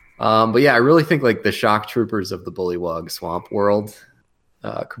 But yeah, I really think like the shock troopers of the Bullywug Swamp world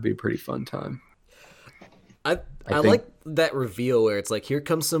could be a pretty fun time. I like that reveal where it's like, here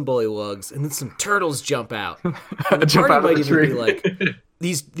comes some bullywugs, and then some turtles jump out. And the Jump party out of might the even tree. be like,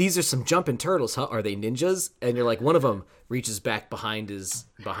 these are some jumping turtles, huh? Are they ninjas? And you're like, one of them reaches back behind his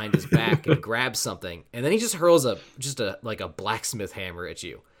back and grabs something, and then he just hurls a blacksmith hammer at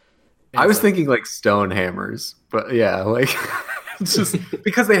you. And I was it's like, thinking like stone hammers, but yeah, like it's just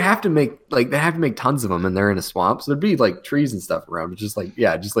because they have to make tons of them, and they're in a swamp, so there'd be like trees and stuff around. But just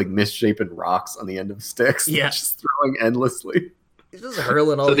like misshapen rocks on the end of sticks, Yeah. just throwing endlessly. he's just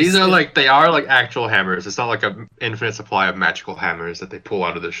hurling all So these are sticks. they are like actual hammers. It's not like an infinite supply of magical hammers that they pull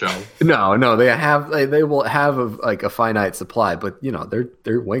out of the show. No, they will have a finite supply, but you know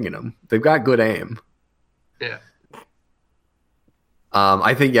they're winging them. They've got good aim. Yeah.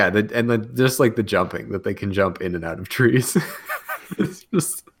 I think just like the jumping that they can jump in and out of trees, it's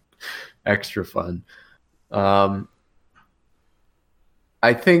just extra fun.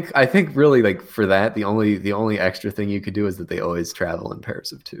 I think really like for that the only extra thing you could do is that they always travel in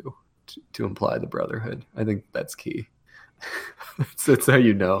pairs of two to imply the brotherhood. I think that's key. That's how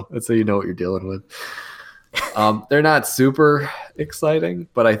you know. That's how you know what you're dealing with. They're not super exciting,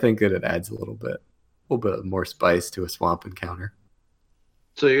 but I think that it adds a little bit more spice to a swamp encounter.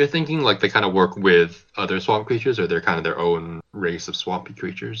 So you're thinking like they kind of work with other swamp creatures, or they're kind of their own race of swampy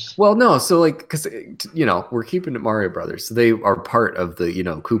creatures? Well, no, so like because we're keeping it Mario Brothers, so they are part of the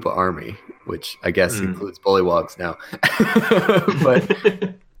Koopa army, which I guess includes Bullywugs now.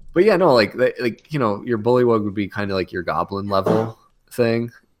 but yeah, no, like your Bullywug would be kind of like your Goblin level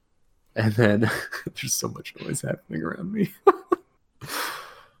thing, and then there's so much noise happening around me.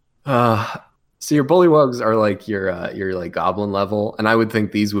 So your Bullywugs are like your like Goblin level, and I would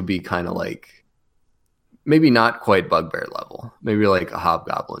think these would be kind of like maybe not quite Bugbear level, maybe like a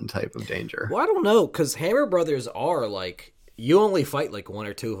Hobgoblin type of danger. Well, I don't know, because Hammer Brothers are like, you only fight like one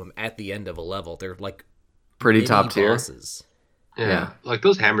or two of them at the end of a level. They're like Pretty mini top tier. bosses. Yeah, like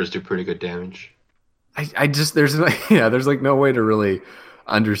those hammers do pretty good damage. I just there's like no way to really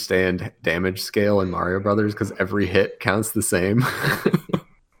understand damage scale in Mario Brothers because every hit counts the same.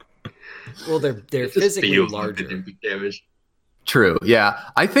 Well, they're It just physically feels like larger. they do big damage. True. Yeah.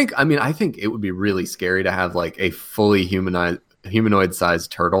 I think it would be really scary to have like a fully humanoid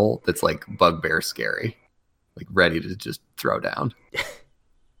sized turtle that's like Bugbear scary, like ready to just throw down.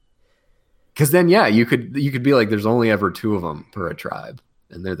 Because then, yeah, you could be like, there's only ever two of them per a tribe,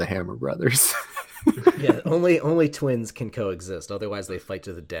 and they're the Hammer Brothers. Yeah, only twins can coexist. Otherwise, they fight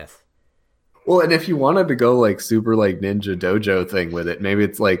to the death. Well, and if you wanted to go like super like Ninja Dojo thing with it, maybe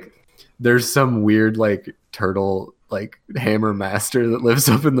it's like there's some weird like turtle like hammer master that lives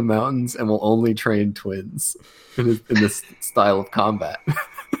up in the mountains and will only train twins in this style of combat.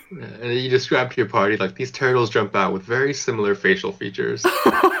 Yeah, and you describe to your party like these turtles jump out with very similar facial features, and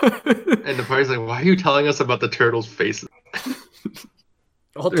the party's like, "Why are you telling us about the turtles' faces?"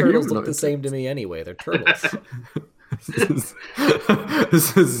 All They're turtles look humanoid the same to me anyway. They're turtles.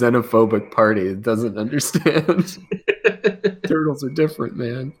 This is xenophobic party. It doesn't understand. Turtles are different,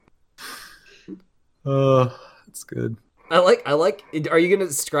 man. That's good. I like. Are you going to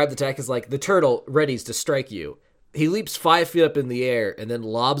describe the attack as like the turtle readies to strike you? He leaps 5 feet up in the air and then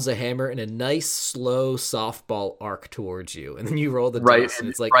lobs a hammer in a nice, slow softball arc towards you, and then you roll the dice, and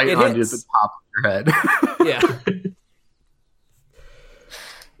it's like right it on hits. the top of your head. Yeah.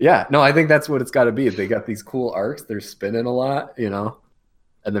 Yeah, no, I think that's what it's got to be. They got these cool arcs. They're spinning a lot, and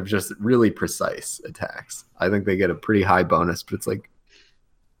they're just really precise attacks. I think they get a pretty high bonus, but it's like,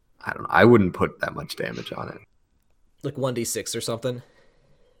 I don't know. I wouldn't put that much damage on it. Like 1d6 or something.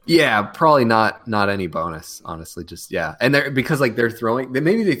 Yeah, probably not any bonus, honestly. Just yeah, and they're because like they're throwing.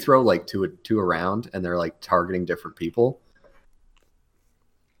 Maybe they throw like two around, and they're like targeting different people.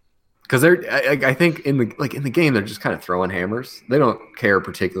 Because I think in the game they're just kind of throwing hammers. They don't care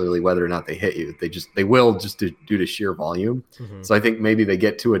particularly whether or not they hit you. They will just due to sheer volume. Mm-hmm. So I think maybe they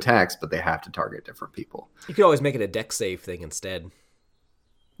get 2 attacks, but they have to target different people. You could always make it a deck save thing instead.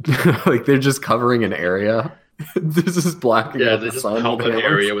 Like they're just covering an area. This is blocking Yeah, out they the just sun help with an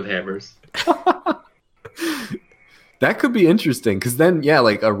hammers. area with hammers. That could be interesting because then, yeah,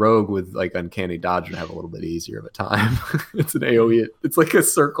 like a rogue with like uncanny dodge would have a little bit easier of a time. It's an AOE. It's like a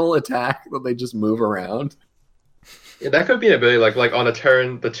circle attack that they just move around. Yeah, that could be an ability. Like on a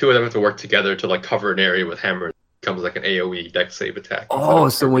turn, the two of them have to work together to like cover an area with hammers. becomes like an AoE deck save attack. Oh,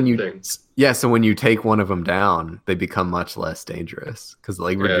 so when you thing. so when you take one of them down, they become much less dangerous because it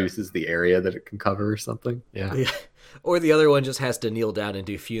like reduces the area that it can cover or something. Yeah. Or the other one just has to kneel down and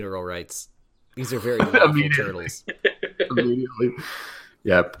do funeral rites. These are very lawful turtles. Immediately.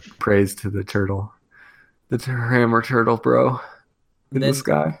 Yep. Praise to the turtle. The hammer turtle, bro. In the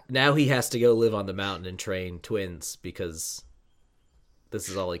sky. Now he has to go live on the mountain and train twins because this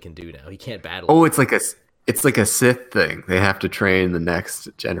is all he can do now. He can't battle. Oh, it's like a Sith thing. They have to train the next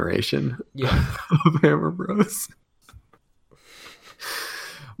generation of Hammer Bros.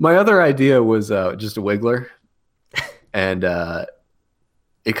 My other idea was just a Wiggler. And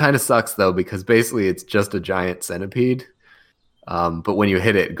it kind of sucks, though, because basically it's just a giant centipede. But when you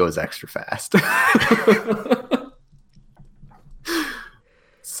hit it, it goes extra fast.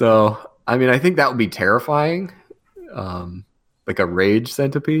 So, I mean, I think that would be terrifying. Like a rage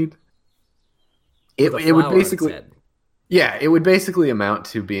centipede. It would basically... Yeah, it would basically amount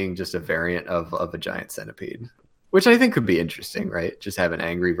to being just a variant of a giant centipede. Which I think could be interesting, right? Just have an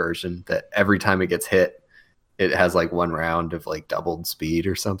angry version that every time it gets hit, it has like one round of like doubled speed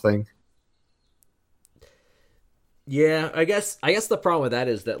or something. Yeah, I guess the problem with that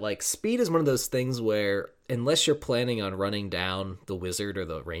is that like speed is one of those things where unless you're planning on running down the wizard or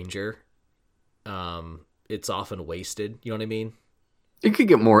the ranger, it's often wasted. You know what I mean? It could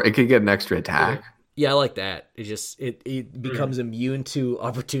get an extra attack. Yeah, I like that. It just it becomes immune to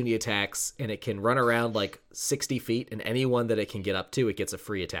opportunity attacks, and it can run around like 60 feet, and anyone that it can get up to, it gets a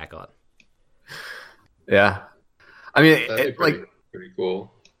free attack on. Yeah, I mean, pretty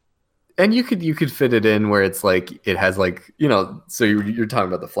cool. And you could fit it in where it's like it has like, you know, so you're talking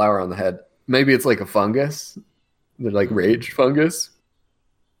about the flower on the head. Maybe it's like a fungus, they're like rage fungus.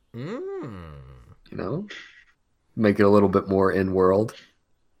 You know, make it a little bit more in world.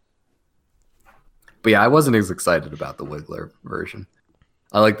 But yeah, I wasn't as excited about the Wiggler version.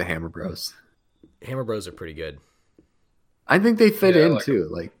 I like the Hammer Bros. Hammer Bros are pretty good. I think they fit in too.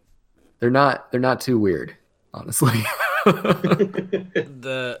 Like they're not too weird, honestly.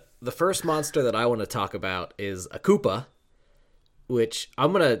 The first monster that I want to talk about is a Koopa, which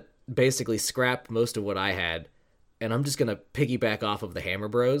I'm going to basically scrap most of what I had, and I'm just going to piggyback off of the Hammer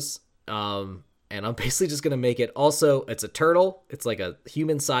Bros. And I'm basically just going to make it also, it's a turtle. It's like a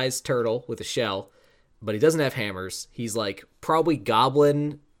human-sized turtle with a shell, but he doesn't have hammers. He's like probably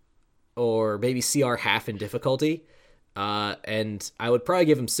goblin or maybe CR half in difficulty. And I would probably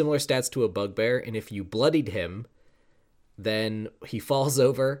give him similar stats to a bugbear, and if you bloodied him, then he falls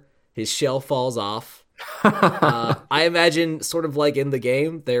over, his shell falls off. I imagine sort of like in the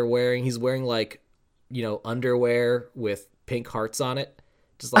game, he's wearing like, you know, underwear with pink hearts on it.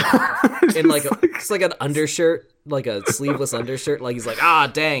 Just like in like it's like an undershirt, like a sleeveless undershirt. Like he's like, ah,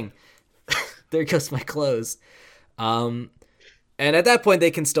 dang, there goes my clothes. And at that point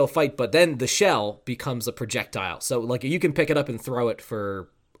they can still fight, but then the shell becomes a projectile. So like you can pick it up and throw it for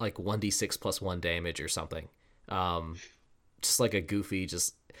like 1d6 plus 1 damage or something. Just like a goofy,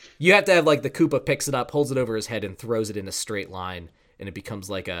 you have to have like the Koopa picks it up, holds it over his head, and throws it in a straight line, and it becomes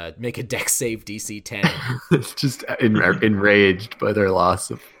like make a dex save DC 10. It's just enraged by their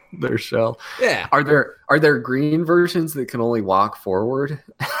loss of their shell. Yeah. Are there green versions that can only walk forward?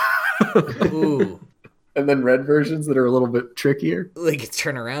 Ooh. And then red versions that are a little bit trickier? They can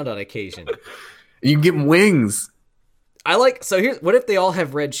turn around on occasion. You can give them wings. What if they all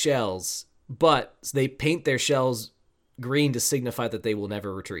have red shells, but they paint their shells green to signify that they will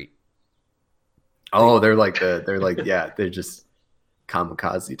never retreat? Oh, they're just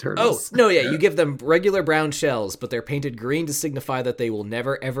kamikaze turtles. Oh, no, yeah, you give them regular brown shells, but they're painted green to signify that they will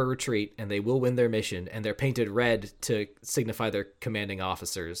never ever retreat, and they will win their mission, and they're painted red to signify they're commanding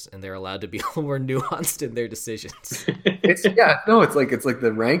officers, and they're allowed to be a little more nuanced in their decisions. It's like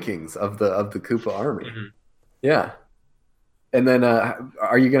the rankings of the Koopa army. Mm-hmm. Yeah. And then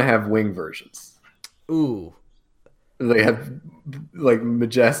are you going to have wing versions? Ooh. They have like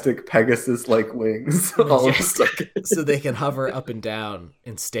majestic Pegasus-like wings. So they can hover up and down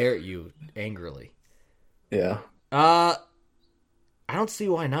and stare at you angrily. Yeah. I don't see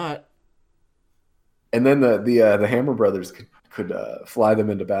why not. And then the Hammer Brothers could fly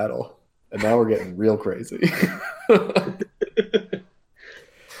them into battle. And now we're getting real crazy.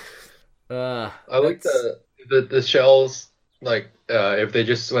 I like the shells, like if they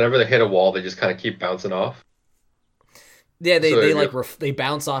just, whenever they hit a wall, they just kind of keep bouncing off. Yeah, they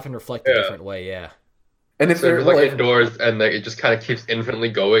bounce off and reflect a different way. Yeah, and if they're like indoors, and like it just kind of keeps infinitely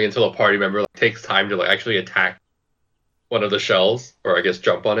going until a party member takes time to actually attack one of the shells, or I guess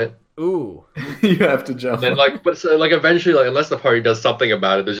jump on it. Ooh, you have to jump. And but eventually, unless the party does something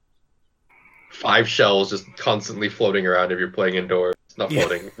about it, there's 5 shells just constantly floating around if you're playing indoors. It's not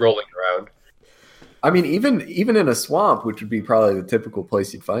floating, rolling around. I mean, even in a swamp, which would be probably the typical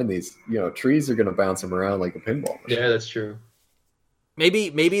place you'd find these, trees are going to bounce them around like a pinball machine. Yeah, that's true.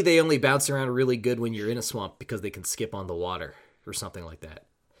 Maybe they only bounce around really good when you're in a swamp because they can skip on the water or something like that.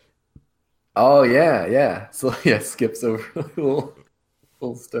 Oh yeah. So yeah, skips over a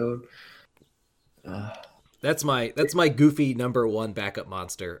little stone. That's my goofy number 1 backup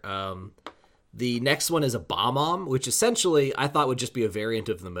monster. The next one is a Bomb-Omb, which essentially I thought would just be a variant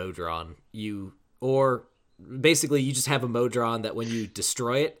of the Modron. Basically you just have a Modron that when you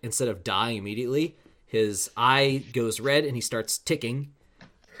destroy it, instead of dying immediately, his eye goes red and he starts ticking.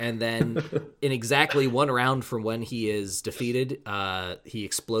 And then in exactly 1 round from when he is defeated, he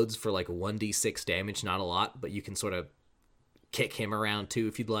explodes for like 1d6 damage, not a lot, but you can sort of kick him around too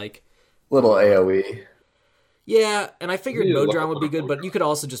if you'd like. Little AoE. Yeah, and I figured Modron would be good, but you could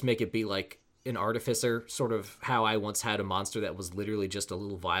also just make it be like an Artificer, sort of how I once had a monster that was literally just a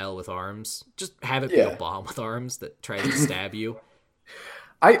little vial with arms. Just have it be a bomb with arms that tries to stab you.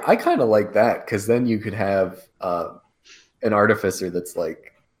 I kind of like that, because then you could have an Artificer that's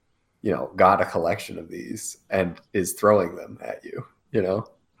like, got a collection of these and is throwing them at you,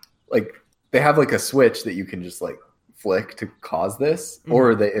 Like, they have like a switch that you can just like flick to cause this,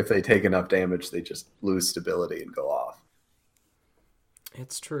 or if they take enough damage, they just lose stability and go off.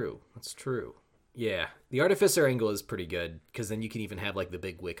 It's true. Yeah, the Artificer angle is pretty good, because then you can even have like the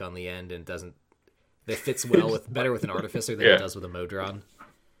big wick on the end, and that fits well better with an Artificer than it does with a Modron.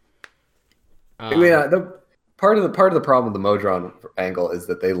 The part of the problem with the Modron angle is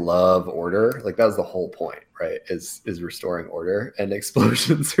that they love order. Like, that was the whole point, right? Is restoring order, and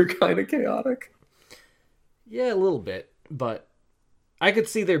explosions are kind of chaotic. Yeah, a little bit, but I could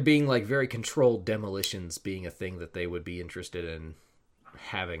see there being like very controlled demolitions being a thing that they would be interested in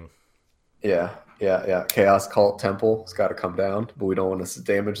having. Yeah. Chaos Cult Temple has got to come down, but we don't want to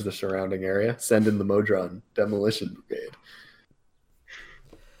damage the surrounding area. Send in the Modron Demolition Brigade.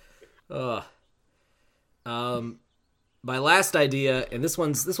 My last idea, and this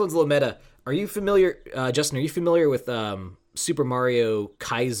one's a little meta. Are you familiar, Justin? Are you familiar with Super Mario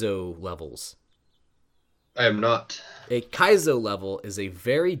Kaizo levels? I am not. A Kaizo level is a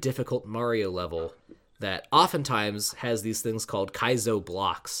very difficult Mario level that oftentimes has these things called Kaizo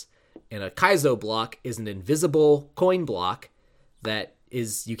blocks. And a Kaizo block is an invisible coin block that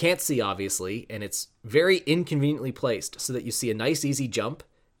you can't see, obviously, and it's very inconveniently placed so that you see a nice easy jump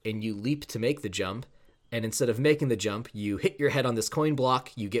and you leap to make the jump. And instead of making the jump, you hit your head on this coin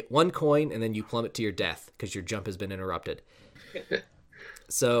block, you get 1 coin, and then you plummet to your death because your jump has been interrupted.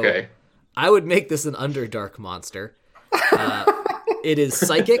 So okay. I would make this an Underdark monster. It is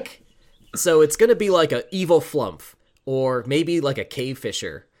psychic, so it's going to be like an evil Flumph, or maybe like a Cave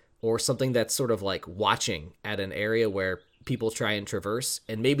Fisher, or something that's sort of like watching at an area where people try and traverse,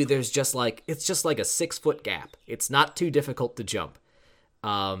 and maybe it's just like a 6-foot gap. It's not too difficult to jump.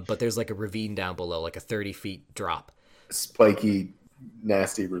 But there's like a ravine down below, like a 30 feet drop. Spiky,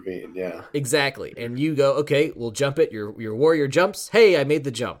 nasty ravine, yeah. Exactly. And you go, okay, we'll jump it. Your warrior jumps. Hey, I made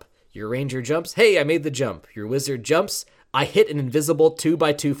the jump. Your ranger jumps. Hey, I made the jump. Your wizard jumps. I hit an invisible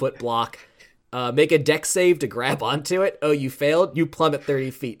 2x2 foot block. Make a dex save to grab onto it. Oh, you failed. You plummet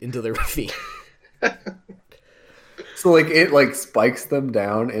 30 feet into the ravine. So like it like spikes them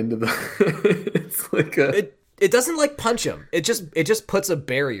down into the. It's like a. It doesn't like punch him. It just puts a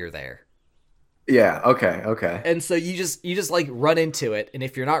barrier there. Yeah. Okay. And so you just like run into it, and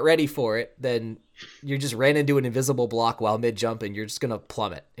if you're not ready for it, then you just ran into an invisible block while mid jump, and you're just gonna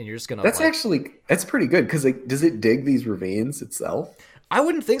plummet, and you're just gonna. That's pretty good, because like, does it dig these ravines itself? I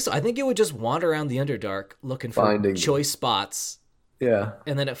wouldn't think so. I think it would just wander around the Underdark looking for choice spots. Yeah.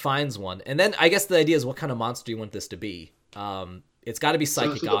 And then it finds one, and then I guess the idea is, what kind of monster do you want this to be? It's got to be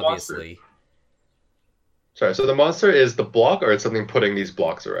psychic, obviously. Sorry, so the monster is the block, or it's something putting these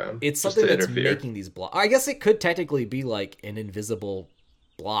blocks around? It's something that's making these blocks. I guess it could technically be like an invisible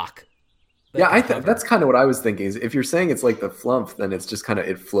block. Yeah, that's kind of what I was thinking. Is if you're saying it's like the Flumph, then it's just kind of,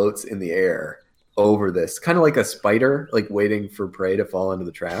 it floats in the air over this, kind of like a spider, like waiting for prey to fall into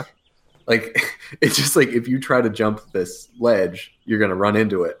the trap. Like, it's just like, if you try to jump this ledge, you're going to run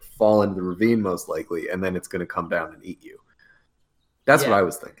into it, fall into the ravine most likely, and then it's going to come down and eat you. That's what I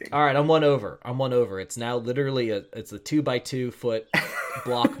was thinking. All right, I'm one over. It's now literally it's a 2x2 foot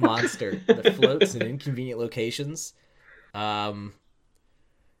block monster that floats in inconvenient locations. Now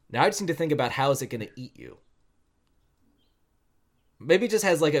I just need to think about, how is it going to eat you? Maybe it just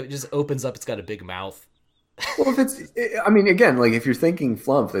has it just opens up. It's got a big mouth. Well, again, like if you're thinking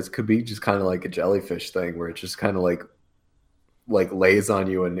Flumph, this could be just kind of like a jellyfish thing, where it's just kind of like like lays on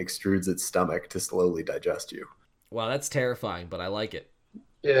you and extrudes its stomach to slowly digest you. Wow, that's terrifying, but I like it.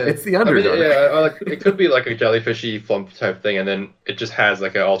 Yeah, It's the Underdark. like it could be like a jellyfishy flump type thing, and then it just has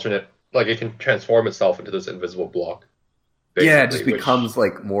like an alternate, like it can transform itself into this invisible block. Yeah, it just basically, becomes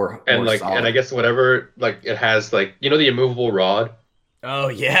like more and more like solid. and I guess whatever like it has like the immovable rod Oh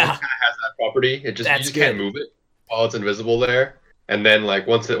it yeah, has that property. It just you That's just can't good. move it while it's invisible there, and then like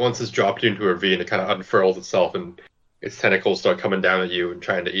once it's dropped you into a ravine, it kind of unfurls itself and its tentacles start coming down at you and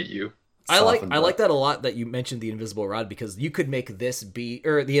trying to eat you. I Softened like up. that a lot that you mentioned the invisible rod, because you could make this be,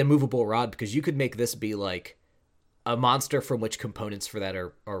 or the immovable rod, because you could make this be like a monster from which components for that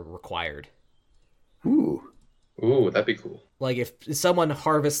are required. Ooh. Ooh, that'd be cool. Like if someone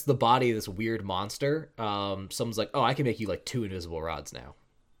harvests the body of this weird monster, someone's like, oh, I can make you like 2 invisible rods now.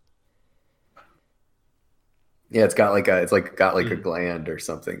 Yeah, it's got like a gland or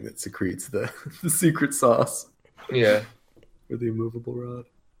something that secretes the the secret sauce Yeah. for the immovable rod.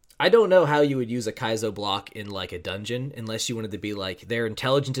 I don't know how you would use a Kaizo block in like a dungeon unless you wanted to be like they're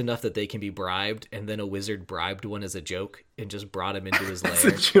intelligent enough that they can be bribed, and then a wizard bribed one as a joke and just brought him into his That's a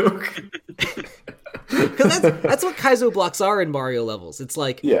lair. joke. Because that's what Kaizo blocks are in Mario levels. It's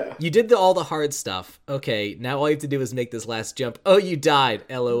like, Yeah. you did all the hard stuff. Okay, now all you have to do is make this last jump. Oh, you died,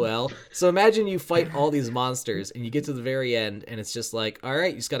 LOL. So imagine you fight all these monsters and you get to the very end and it's just like, all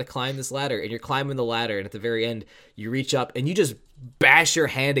right, you just got to climb this ladder, and you're climbing the ladder, and at the very end you reach up and you just bash your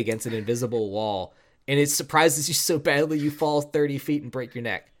hand against an invisible wall, and it surprises you so badly you fall 30 feet and break your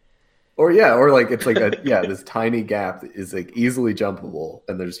neck. Or like it's like this tiny gap that is like easily jumpable,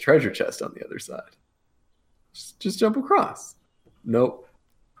 and there's treasure chest on the other side. Just jump across. Nope.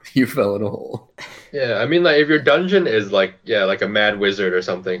 You fell in a hole. Yeah, I mean, like if your dungeon is like like a mad wizard or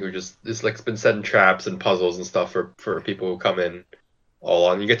something who just is like been setting traps and puzzles and stuff for people who come in all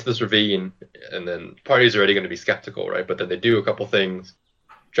on. You get to this ravine, and then party's already going to be skeptical, right? But then they do a couple things,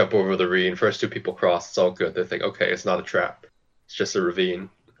 jump over the ravine. First 2 people cross, it's all good. They think, okay, it's not a trap, it's just a ravine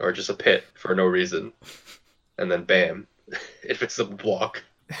or just a pit for no reason, and then bam, if it's a block.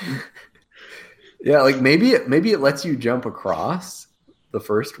 Yeah, like maybe it lets you jump across the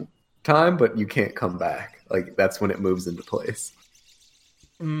first time, but you can't come back. Like that's when it moves into place.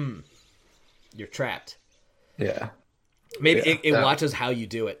 You're trapped. Yeah. Maybe Yeah. it watches how you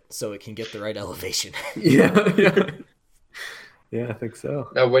do it so it can get the right elevation. Yeah. Yeah, I think so.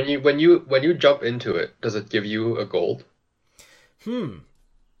 Now, when you jump into it, does it give you a gold?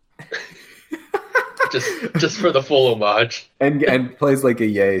 Just for the full homage. And plays like a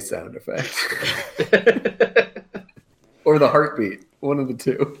yay sound effect. Or the heartbeat. One of the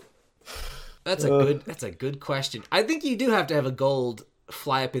two. That's a good question. I think you do have to have a gold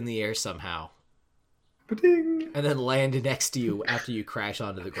fly up in the air somehow, Ba-ding. and then land next to you after you crash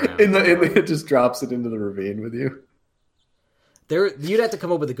onto the ground. It just drops it into the ravine with you. You'd have to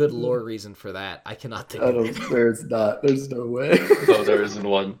come up with a good lore reason for that. I cannot think of it. There's not. There's no way. No, there isn't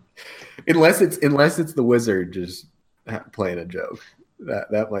one. unless it's the wizard just playing a joke.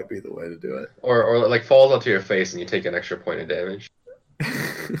 That might be the way to do it. Or like falls onto your face and you take an extra point of damage.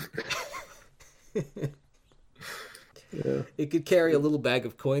 Yeah. It could carry a little bag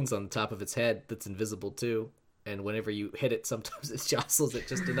of coins on the top of its head that's invisible too, and whenever you hit it, sometimes it jostles it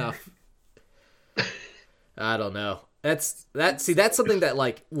just enough. I don't know. That's something that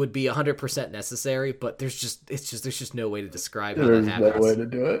like would be 100% necessary, but there's just no way to describe how There's that no happens. way to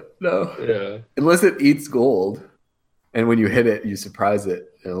do it. No. Yeah. Unless it eats gold, and when you hit it, you surprise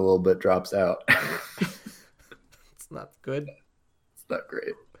it, and a little bit drops out. It's not good. It's not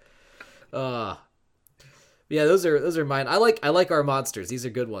great. Yeah, those are mine. I like our monsters. These are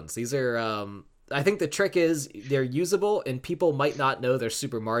good ones. These are I think the trick is they're usable, and people might not know their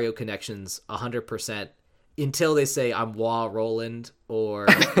Super Mario connections 100% until they say I'm Wah Roland, or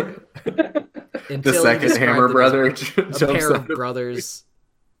The until you second describe Hammer them brother as a jumps pair of out. brothers.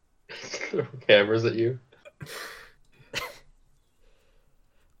 Cameras at you.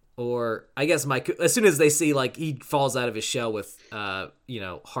 Or I guess as soon as they see like he falls out of his shell with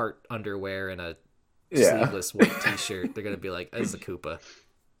heart underwear and a Yeah. sleeveless white t-shirt, they're gonna be like, "That's a Koopa."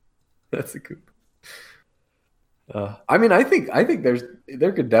 That's a coup. I mean, I think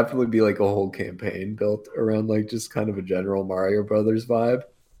there could definitely be like a whole campaign built around like just kind of a general Mario Brothers vibe.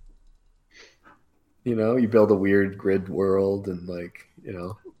 You know, you build a weird grid world, and like, you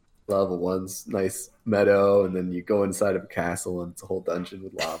know, level one's nice meadow, and then you go inside of a castle and it's a whole dungeon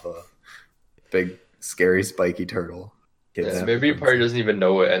with lava. Big scary spiky turtle. Yeah, maybe your party doesn't even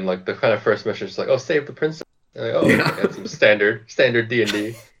know it, and like the kind of first mission is like, oh, save the princess. And like, oh, Yeah. that's some standard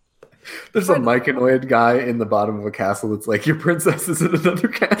D&D. There's a myconoid guy in the bottom of a castle that's like, your princess is in another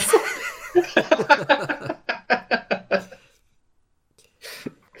castle.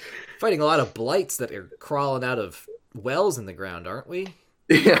 Fighting a lot of blights that are crawling out of wells in the ground, aren't we?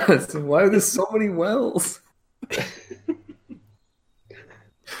 Yes. Why are there so many wells?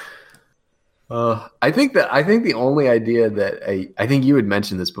 I think the only idea that I think you had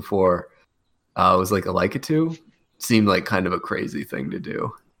mentioned this before was like a Lakitu. Seemed like kind of a crazy thing to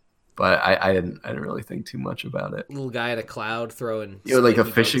do, but I didn't really think too much about it. Little guy in a cloud throwing, Like a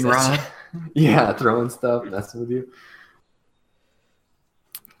spiky fishing bugs at rod. Yeah, throwing stuff, messing with you.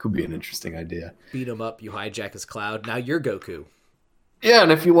 Could be an interesting idea. you. Beat him up. You hijack his cloud. Now you're Goku. Yeah,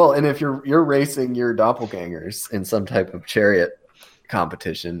 and if you're racing your doppelgangers in some type of chariot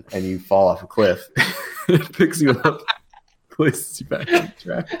competition and you fall off a cliff, it picks you up, places you back on the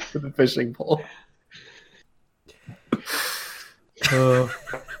track with a fishing pole.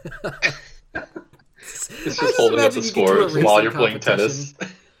 It's just holding up the scores while you're playing tennis.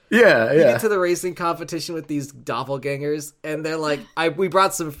 Yeah, You yeah. get to the racing competition with these doppelgangers, and they're like, we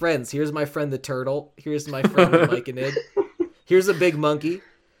brought some friends. Here's my friend the turtle. Here's my friend the myconid. Here's a big monkey.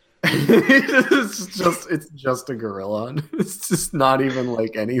 it's just a gorilla. It's just not even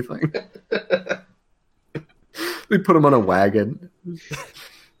like anything. They put him on a wagon.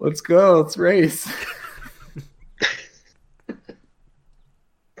 Let's go. Let's race.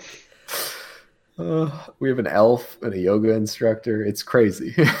 We have an elf and a yoga instructor. It's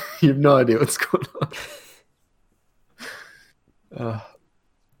crazy. You have no idea what's going on.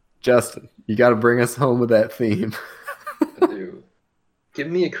 Justin, you got to bring us home with that theme. Dude, give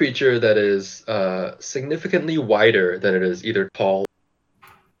me a creature that is significantly wider than it is either tall.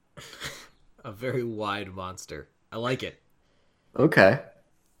 A very wide monster. I like it. Okay.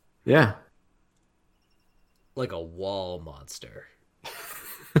 Yeah. Like a wall monster.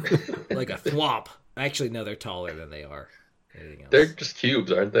 Like a thwomp. Actually, no, they're taller than they are. Anything else? They're just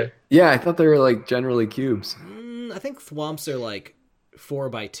cubes, aren't they? Yeah, I thought they were like generally cubes. I think thwomps are like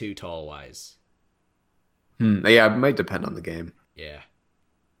 4x2 tall wise. Yeah, it might depend on the game. Yeah.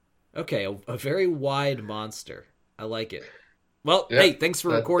 Okay, a very wide monster. I like it. Well, Yeah, hey, thanks for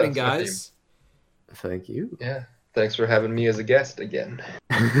recording, that's my guys. Thank you. Yeah. Thanks for having me as a guest again.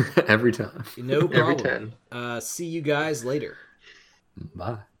 Every time. No Every problem. time. See you guys later.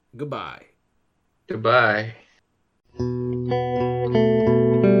 Bye. Goodbye. Goodbye.